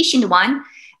the impatient one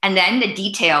and then the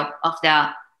detail of the,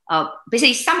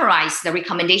 basically summarize the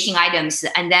recommendation items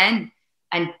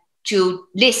and to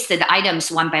list the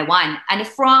items one by one. And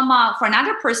for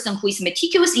another person who is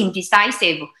meticulous,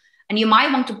 indecisive, and you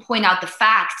might want to point out the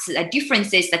facts, the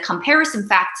differences, the comparison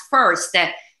facts first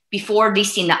before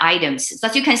listing the items. So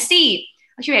as you can see,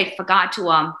 actually I forgot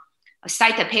to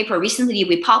cite a paper recently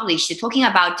we published talking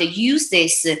about the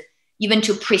uses even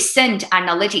to present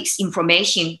analytics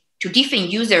information to different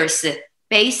users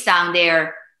based on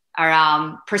their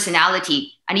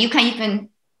personality. And you can even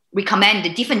recommend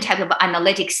the different type of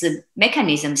analytics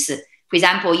mechanisms. For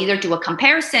example, either do a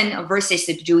comparison versus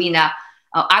doing a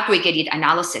aggregated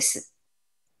analysis.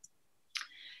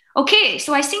 Okay,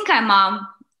 so I think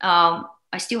I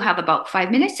still have about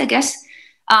 5 minutes, I guess.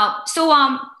 So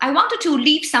I wanted to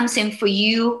leave something for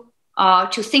you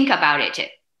to think about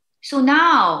it. So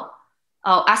now,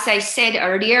 as I said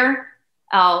earlier,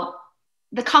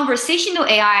 the conversational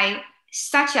AI,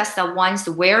 such as the ones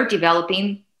we're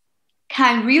developing,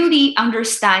 can really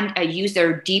understand a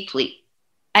user deeply.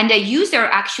 And the user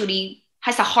actually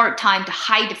has a hard time to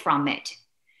hide from it.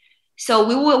 So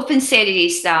we will often say it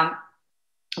is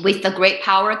with the great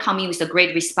power coming with the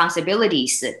great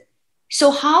responsibilities.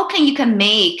 So how can you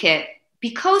make it,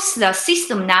 because the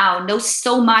system now knows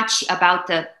so much about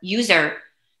the user,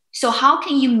 so how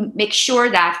can you make sure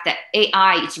that the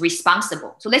AI is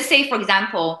responsible? So let's say, for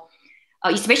example,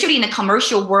 especially in the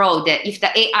commercial world, if the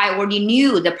AI already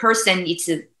knew the person is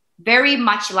very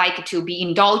much like to be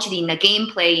indulged in the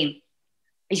gameplay,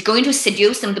 is going to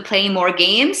seduce them to play more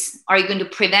games? Are you going to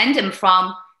prevent them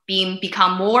from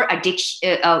become more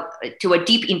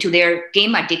deep into their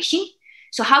game addiction?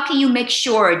 So how can you make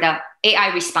sure the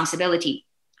AI responsibility?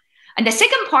 And the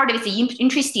second part is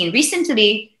interesting.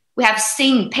 Recently, we have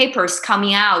seen papers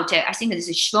coming out. I think this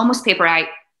is Shlomo's paper I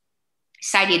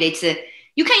cited. It's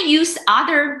you can use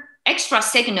other extra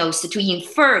signals to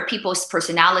infer people's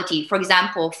personality. For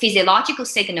example, physiological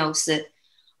signals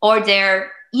or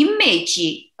their image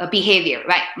behavior,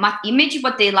 right? What image,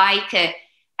 what they like,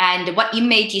 and what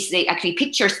images they actually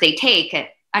pictures they take,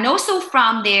 and also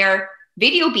from their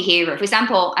video behavior. For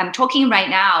example, I'm talking right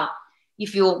now.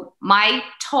 If my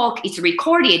talk is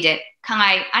recorded, can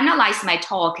I analyze my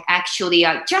talk actually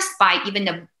just by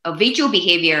even a visual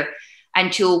behavior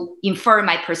and to infer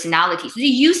my personality? So the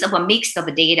use of a mix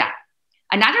of data.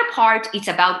 Another part is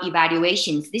about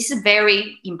evaluations. This is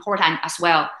very important as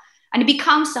well. And it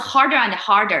becomes harder and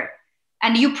harder.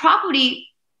 And you probably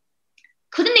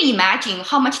couldn't imagine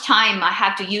how much time I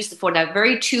have to use for the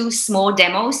very two small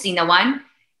demos in the one.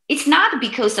 It's not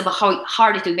because of how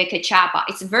hard to make a chatbot.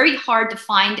 It's very hard to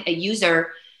find a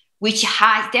user which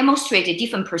has demonstrated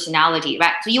different personality,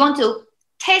 right? So you want to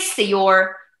test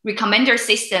your recommender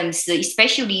systems,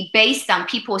 especially based on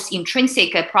people's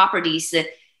intrinsic properties.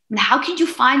 And how can you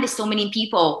find so many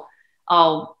people?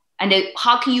 And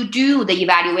how can you do the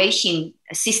evaluation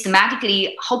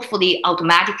systematically, hopefully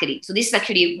automatically? So this is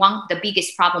actually one of the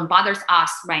biggest problem bothers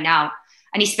us right now.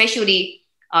 And especially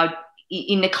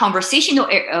in the conversational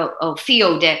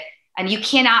field, and you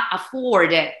cannot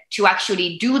afford to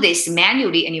actually do this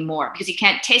manually anymore because you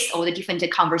can't test all the different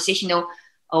conversational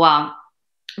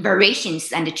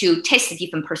variations and to test the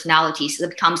different personalities. So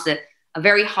it becomes a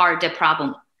very hard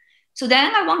problem. So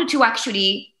then I wanted to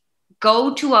actually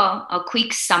go to a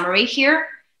quick summary here.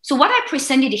 So what I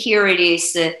presented here it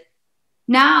is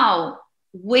now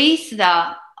with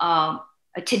the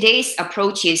today's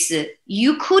approaches,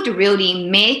 you could really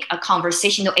make a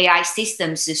conversational AI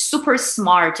systems super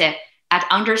smart at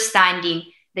understanding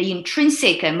the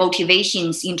intrinsic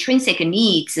motivations, intrinsic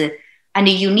needs, and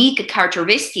the unique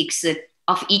characteristics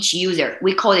of each user.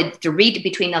 We call it the read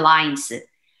between the lines.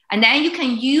 And then you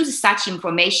can use such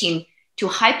information to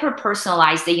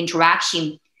hyper-personalize the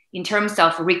interaction in terms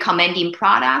of recommending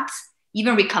products,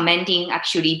 even recommending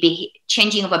actually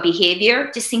changing of a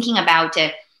behavior, just thinking about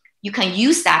you can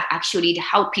use that actually to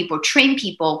help people, train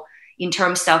people in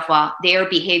terms of their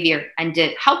behavior and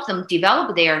help them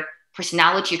develop their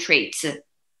personality traits.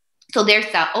 So there's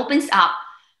opens up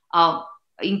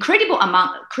incredible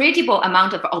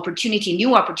amount of opportunity,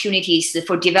 new opportunities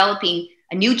for developing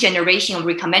a new generation of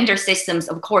recommender systems,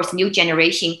 of course, new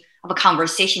generation of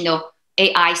conversational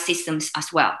AI systems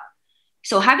as well.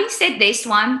 So having said this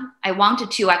one, I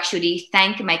wanted to actually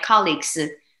thank my colleagues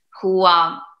who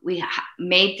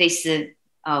made this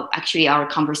actually our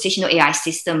conversational AI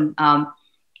system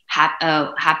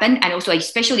happen. And also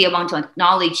especially I want to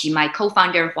acknowledge my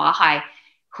co-founder Hua Hai,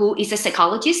 who is a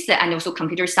psychologist and also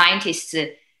computer scientist.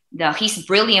 His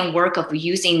brilliant work of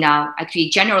using actually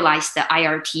generalized the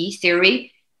IRT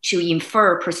theory to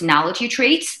infer personality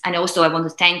traits. And also I want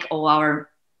to thank all our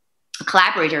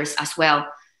collaborators as well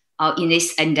in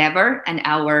this endeavor, and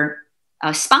our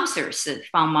sponsors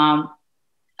from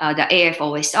the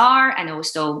AFOSR and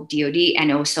also DoD,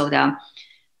 and also the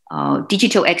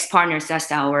Digital X Partners.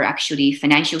 That's our actually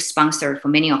financial sponsor for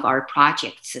many of our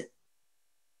projects.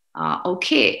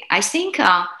 Okay, I think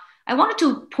I wanted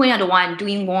to point out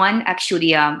doing one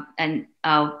actually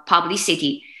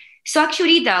publicity. So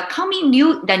actually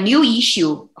the new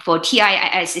issue for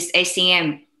TIIS is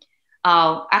SAM.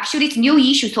 Actually, it's new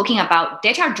issue talking about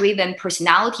data-driven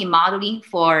personality modeling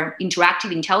for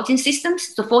interactive intelligence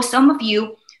systems. So for some of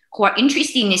you who are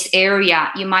interested in this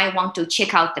area, you might want to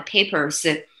check out the papers.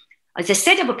 It's a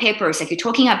set of papers like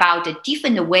talking about the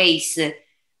different ways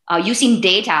using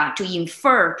data to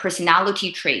infer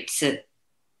personality traits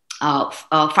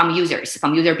from users,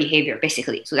 from user behavior,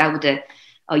 basically. So I would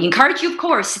encourage you, of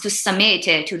course, to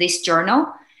submit to this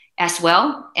journal as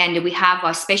well. And we have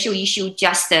a special issue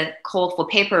just called for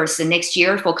papers next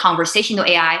year for conversational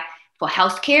AI for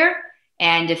healthcare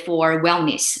and for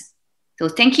wellness. So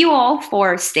thank you all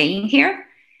for staying here.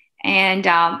 And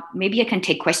maybe I can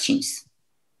take questions.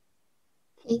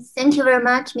 Okay, thank you very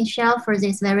much, Michelle, for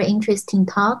this very interesting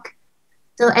talk.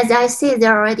 So as I see,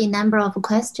 there are already a number of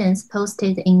questions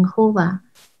posted in Hova.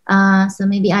 So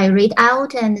maybe I read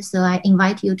out, and so I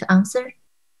invite you to answer.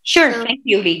 Sure, thank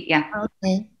you, Lee. Yeah.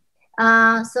 Okay.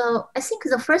 So I think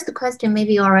the first question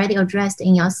maybe you already addressed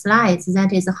in your slides.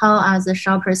 That is, how are the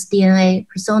shoppers' DNA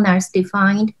personas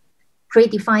defined,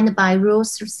 predefined by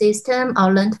rules system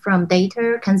or learned from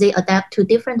data? Can they adapt to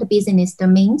different business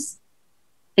domains?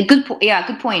 Good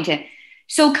point.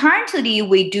 So currently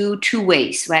we do two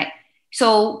ways, right?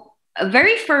 So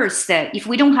very first, if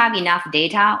we don't have enough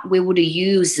data, we would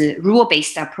use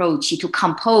rule-based approach to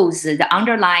compose the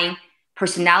underlying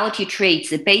personality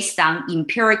traits based on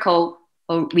empirical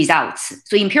results.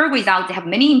 So empirical results, they have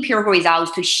many empirical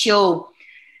results to show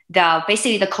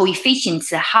basically the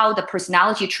coefficients, how the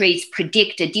personality traits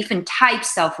predict different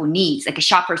types of needs, like a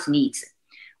shopper's needs.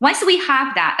 Once we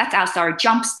have that, that's our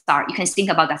jump start. You can think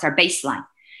about that's our baseline.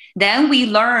 Then we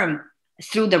learn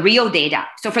through the real data.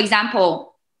 So for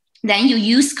example, then you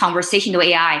use conversational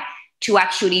AI to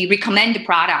actually recommend the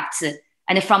products.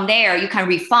 And from there, you can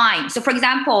refine. So for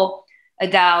example,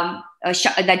 the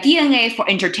DNA for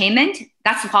entertainment,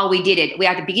 that's how we did it.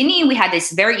 At the beginning, we had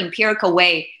this very empirical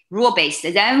way, rule-based.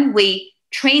 Then we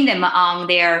train them on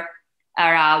their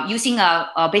using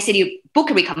basically book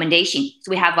recommendation.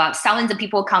 So we have thousands of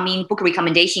people coming, book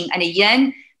recommendation, and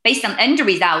then based on end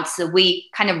results, we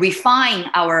kind of refine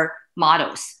our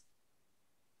models.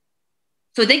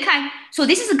 So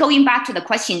this is going back to the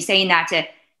question saying that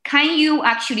can you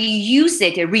actually use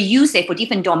it, reuse it for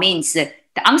different domains?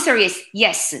 The answer is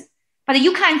yes, but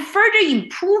you can further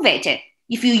improve it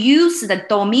if you use the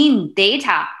domain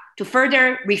data to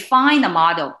further refine the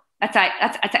model. As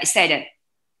I said,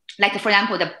 like for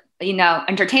example,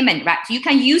 entertainment, right? So you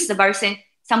can use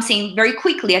something very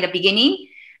quickly at the beginning,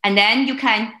 and then you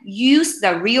can use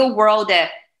the real world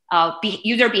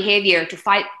user behavior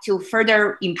to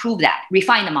further improve that,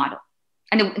 refine the model,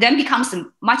 and it then becomes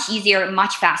much easier,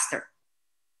 much faster.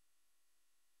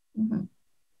 Mm-hmm.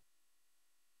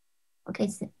 Okay,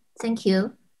 thank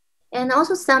you. And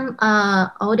also some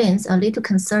audience are a little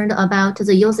concerned about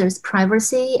the user's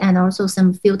privacy and also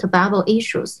some filter bubble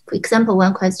issues. For example,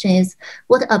 one question is,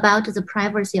 what about the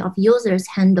privacy of users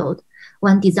handled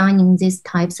when designing these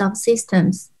types of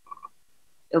systems?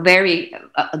 A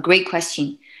great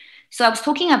question. So I was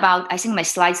talking about, I think my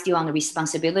slide's still on the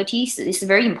responsibilities. This is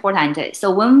very important.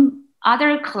 So when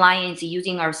other clients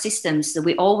using our systems,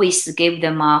 we always give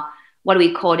them what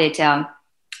we call it a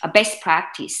best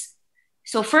practice.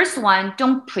 So first one,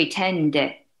 don't pretend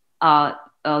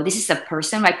this is a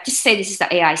person, right? Just say this is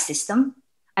the AI system.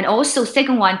 And also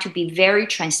second one, to be very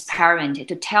transparent,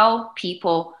 to tell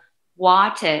people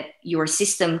what your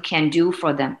system can do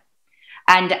for them,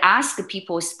 and ask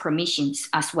people's permissions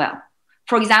as well.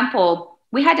 For example,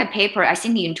 we had a paper, I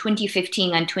think in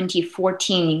 2015 and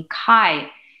 2014 in Kai,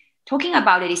 talking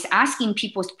about it, is asking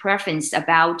people's preference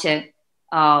about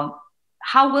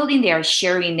how willing they are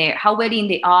how willing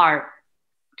they are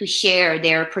to share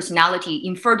their personality,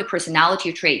 infer the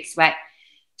personality traits, right?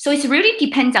 So it really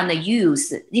depends on the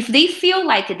use. If they feel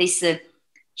like this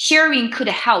sharing could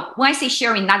help, when I say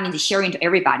sharing, not means sharing to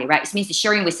everybody, right? It means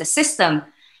sharing with the system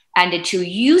and to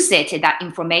use that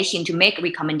information to make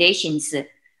recommendations.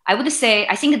 I would say,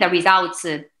 I think the results,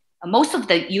 most of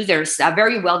the users are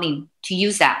very willing to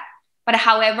use that. But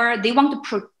however, they want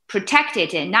to protect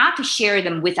it and not to share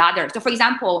them with others. So for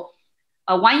example,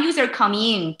 one user come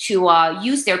in to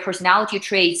use their personality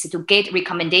traits to get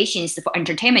recommendations for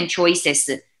entertainment choices.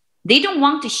 They don't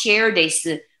want to share this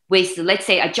with, let's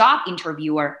say, a job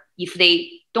interviewer if they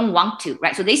don't want to,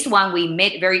 right? So this one we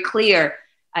made very clear.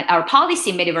 Our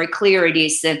policy made it very clear.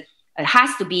 It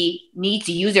has to be needs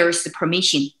users'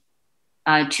 permission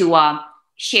to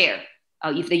share.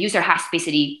 If the user has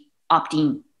basically opt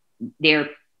in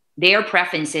their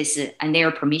preferences and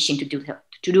their permission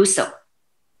to do so.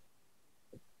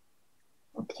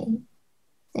 Okay,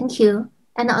 thank you.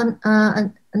 And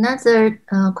another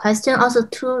question, also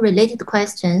two related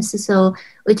questions, so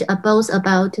which are both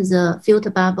about the filter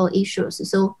bubble issues.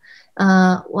 So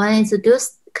one is, do you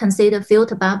consider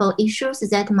filter bubble issues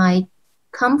that might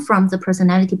come from the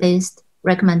personality-based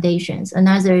recommendations?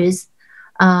 Another is,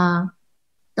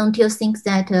 don't you think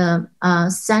that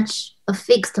such a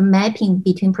fixed mapping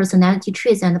between personality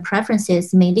traits and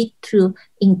preferences may lead to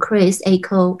increased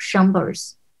echo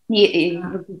chambers?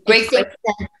 Great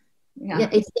question.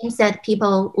 It seems that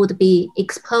people would be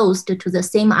exposed to the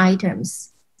same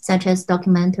items, such as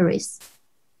documentaries.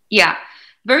 Yeah,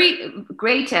 very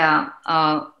great,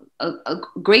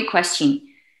 great question.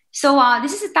 So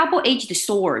this is a double-edged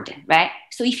sword, right?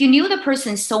 So if you knew the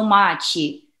person so much,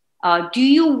 do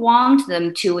you want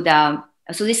them to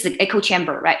so this is the echo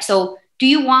chamber, right? So do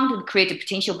you want to create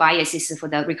potential biases for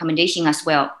the recommendation as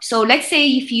well? So let's say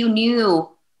if you knew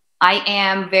I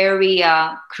am very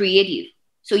creative,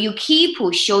 So you keep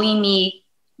showing me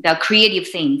the creative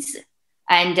things.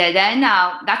 And then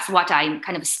that's what I'm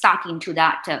kind of stuck into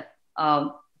that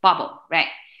bubble, right?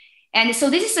 And so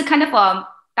this is a kind of a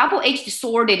double-edged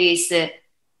sword. It is,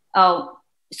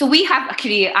 so we have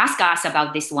actually asked us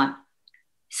about this one.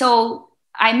 So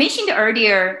I mentioned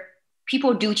earlier,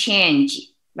 people do change,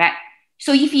 right?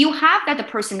 So if you have that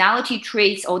personality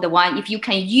traits or the one, if you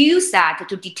can use that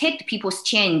to detect people's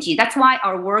change, that's why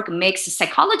our work makes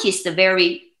psychologists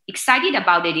very excited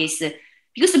about it, is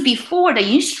because before the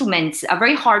instruments are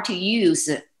very hard to use,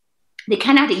 they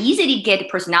cannot easily get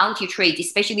personality traits,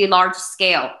 especially large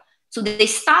scale. So they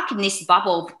stuck in this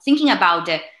bubble thinking about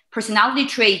personality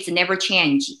traits never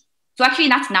change. So actually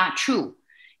that's not true.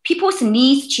 People's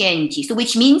needs change. So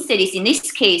which means that is in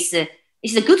this case,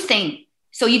 it's a good thing.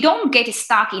 So you don't get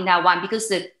stuck in that one,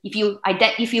 because if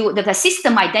the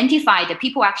system identify the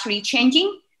people actually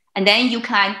changing, and then you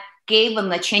can give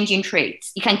them a changing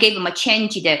traits. You can give them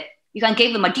you can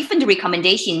give them a different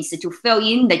recommendations to fill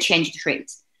in the changed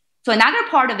traits. So another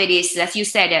part of it is, as you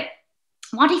said,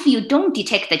 what if you don't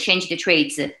detect the changed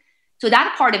traits? So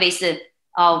that part of it is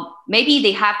maybe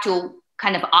they have to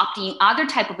kind of opt in other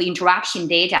type of interaction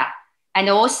data. And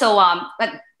also,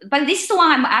 but this is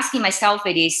why I'm asking myself,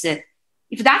 it is,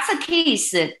 if that's the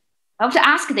case, I have to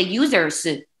ask the users,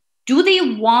 do they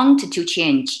want to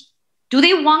change? Do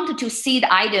they want to see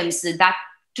the items that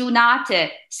do not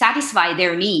satisfy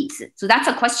their needs? So that's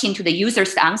a question to the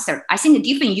users to answer. I think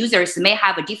different users may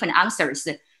have different answers.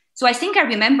 So I think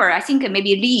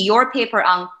maybe Lee, your paper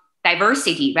on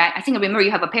diversity, right? I remember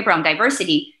you have a paper on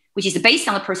diversity, which is based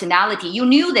on the personality. You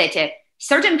knew that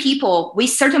certain people with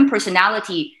certain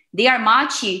personality, they are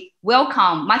much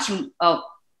welcome,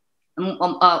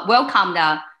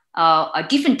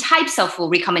 different types of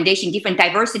recommendation, different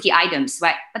diversity items,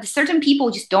 right? But certain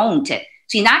people just don't.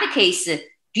 So in that case,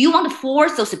 do you want to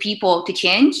force those people to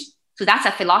change? So that's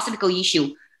a philosophical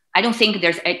issue. I don't think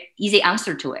there's an easy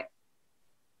answer to it.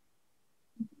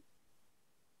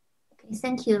 Okay,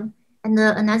 thank you. And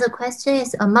another question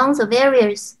is, among the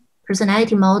various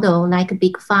personality model like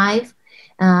Big Five,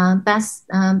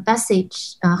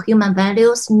 Bassage, human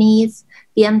values, needs,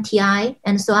 BMTI,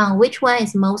 and so on, which one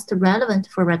is most relevant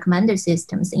for recommender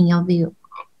systems in your view?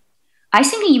 I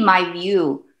think in my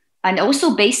view, and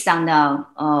also based on the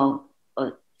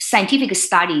scientific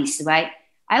studies, right?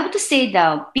 I would say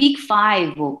the Big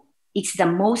Five is the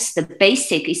most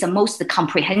basic, is the most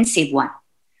comprehensive one.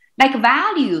 Like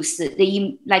values,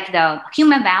 like the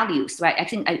human values, right? I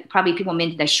think probably people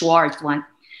meant the Schwartz one.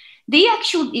 They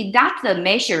actually, that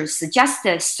measures just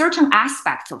certain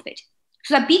aspects of it.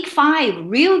 So the Big Five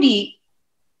really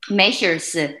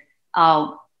measures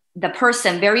the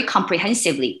person very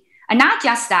comprehensively. And not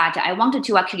just that, I wanted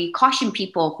to actually caution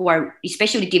people who are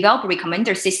especially develop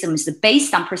recommender systems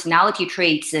based on personality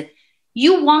traits.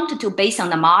 You want to base on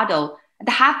the model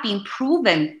that have been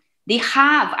proven they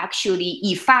have actually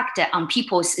effect on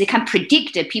they can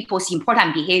predict people's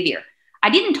important behavior. I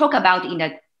didn't talk about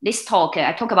in this talk,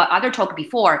 I talked about other talk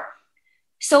before.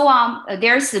 So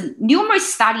there's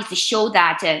numerous studies that show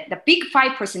that the Big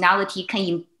Five personality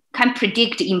can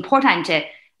predict important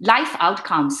life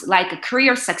outcomes like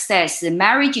career success,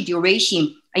 marriage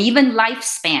duration, and even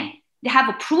lifespan. They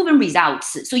have proven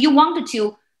results. So you want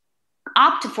to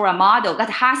opt for a model that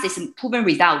has these proven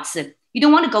results. You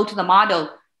don't want to go to the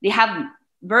model. They have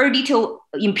very little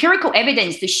empirical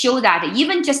evidence to show that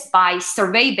even just by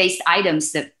survey-based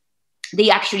items, they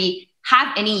actually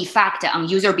have any effect on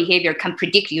user behavior, can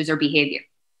predict user behavior.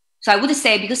 So I would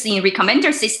say, because in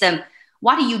recommender system,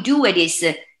 what you do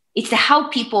it's to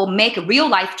help people make real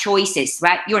life choices,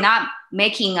 right? You're not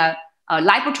making a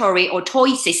laboratory or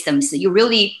toy systems. You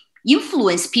really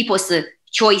influence people's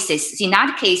choices. So in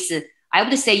that case, I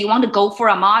would say you want to go for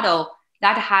a model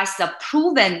that has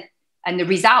proven and the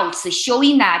results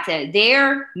showing that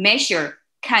their measure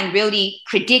can really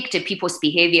predict people's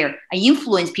behavior and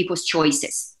influence people's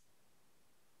choices.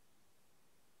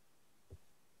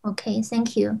 Okay,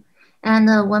 thank you. And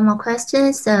one more question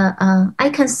is,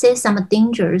 I can see some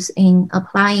dangers in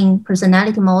applying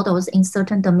personality models in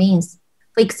certain domains.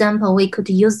 For example, we could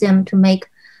use them to make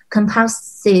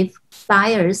compulsive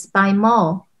buyers buy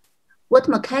more. What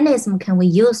mechanism can we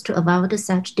use to avoid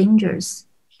such dangers?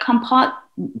 Compulsive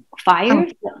fire.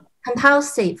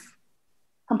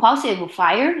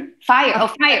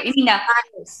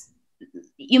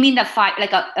 You mean the fire,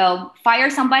 like fire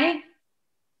somebody?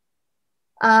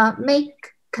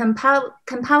 Make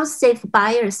compulsive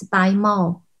buyers buy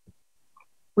more.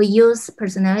 We use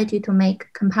personality to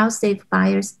make compulsive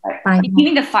buyers buy more. You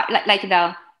mean the fire, like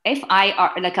the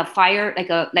FIR, like a fire,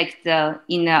 like the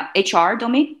in the HR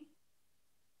domain?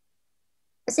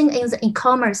 I think in the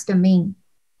e-commerce domain.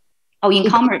 Oh, in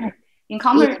commerce.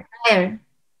 Yeah.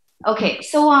 Okay,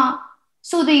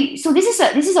 so this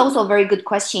is also a very good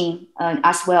question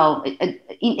as well.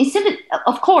 Instead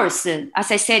of course,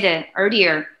 as I said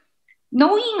earlier,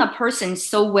 knowing a person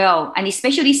so well, and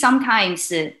especially sometimes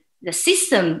the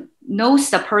system knows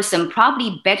the person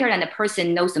probably better than the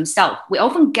person knows themselves. We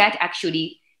often get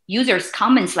actually users'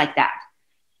 comments like that.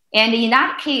 And in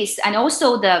that case, and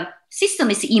also the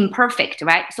system is imperfect,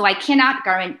 right? So I cannot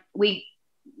guarantee,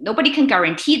 nobody can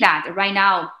guarantee that right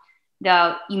now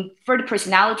the inferred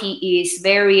personality is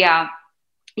very,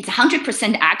 it's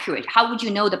 100% accurate. How would you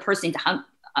know the person is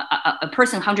a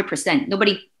person 100%?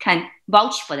 Nobody can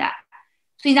vouch for that.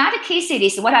 So in that case, it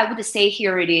is what I would say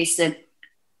here. It is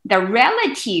the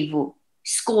relative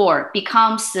score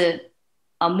becomes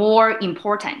more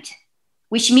important,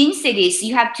 which means it is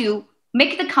you have to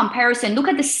make the comparison, look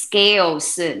at the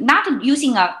scales, not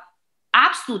using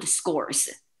absolute scores.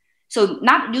 So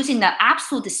not using the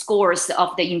absolute scores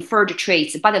of the inferred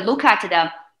traits, but look at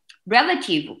the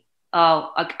relative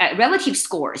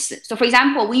scores. So for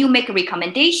example, when you make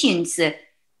recommendations,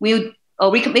 make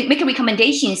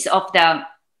recommendations of the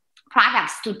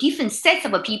products to different sets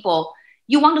of people,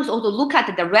 you want to also look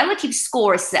at the relative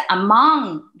scores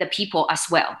among the people as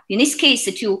well. In this case,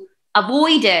 to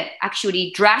avoid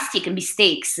actually drastic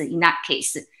mistakes in that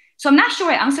case. So I'm not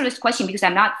sure I answered this question because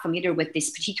I'm not familiar with this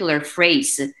particular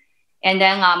phrase. And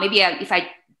then maybe if I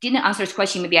didn't answer this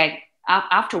question, maybe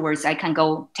afterwards I can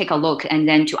go take a look and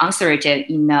then to answer it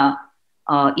in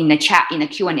the chat, in the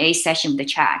Q&A session of the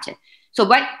chat.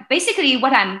 So basically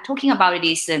what I'm talking about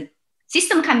is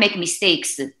system can make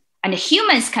mistakes and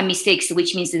humans can mistakes,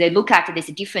 which means they look at these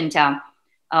different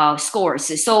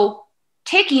scores. So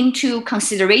take into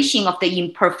consideration of the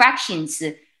imperfections,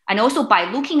 and also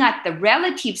by looking at the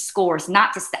relative scores,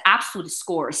 not just the absolute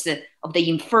scores of the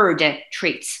inferred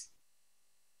traits.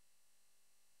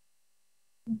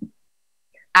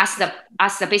 As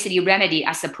the basically remedy,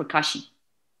 as a precaution.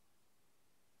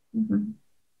 Mm-hmm.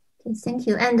 Okay, thank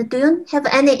you. And do you have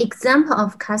any example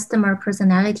of customer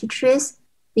personality traits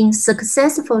being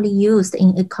successfully used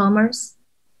in e-commerce?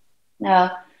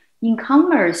 In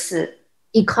commerce.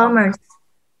 E-commerce.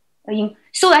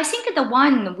 So I think the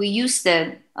one we used,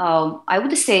 I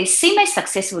would say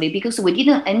semi-successfully, because we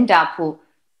didn't end up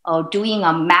doing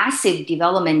a massive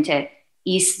development,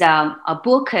 is a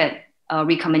book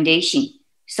recommendation.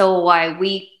 So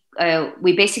we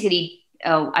basically,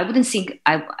 I wouldn't think,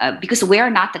 because we are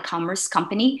not the commerce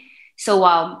company.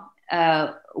 So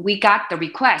we got the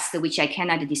request, which I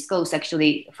cannot disclose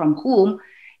actually from whom.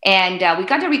 And we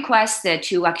got a request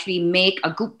to actually make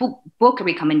a good book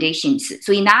recommendations.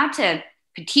 So in that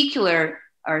particular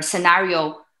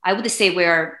scenario, I would say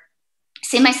we're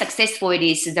semi-successful. It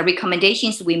is the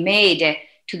recommendations we made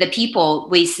to the people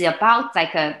with about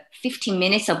like 15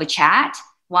 minutes of a chat,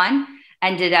 one.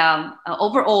 And the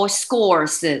overall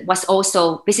scores was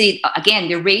also basically, again,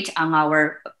 the rate on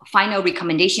our final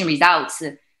recommendation results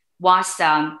was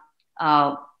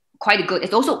quite good.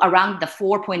 It's also around the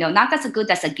 4.0, not as good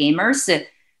as the gamers,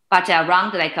 but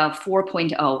around like a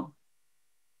 4.0.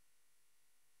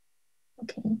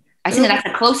 Okay. I think that's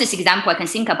the closest example I can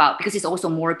think about, because it's also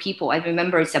more people. I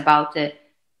remember it's about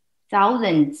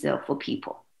thousands of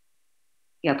people.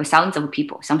 Yeah, but thousands of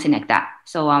people, something like that.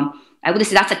 So I would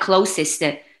say that's the closest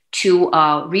to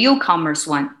a real commerce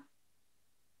one.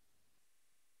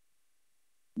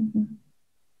 Mm-hmm.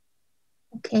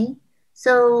 Okay.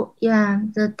 So yeah,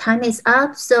 the time is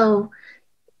up. So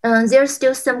there's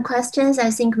still some questions. I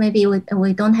think maybe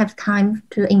we don't have time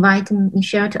to invite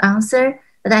Michelle to answer,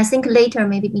 but I think later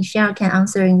maybe Michelle can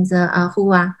answer in the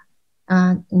Hua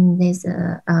in this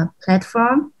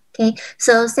platform. Okay,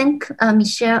 so thank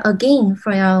Michelle again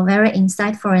for your very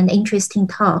insightful and interesting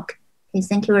talk. Okay,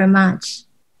 thank you very much.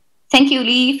 Thank you,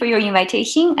 Lee, for your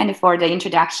invitation and for the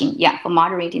introduction. Yeah, for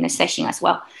moderating the session as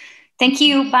well. Thank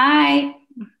you. Bye.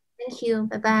 Thank you.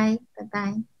 Bye-bye.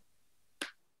 Bye-bye.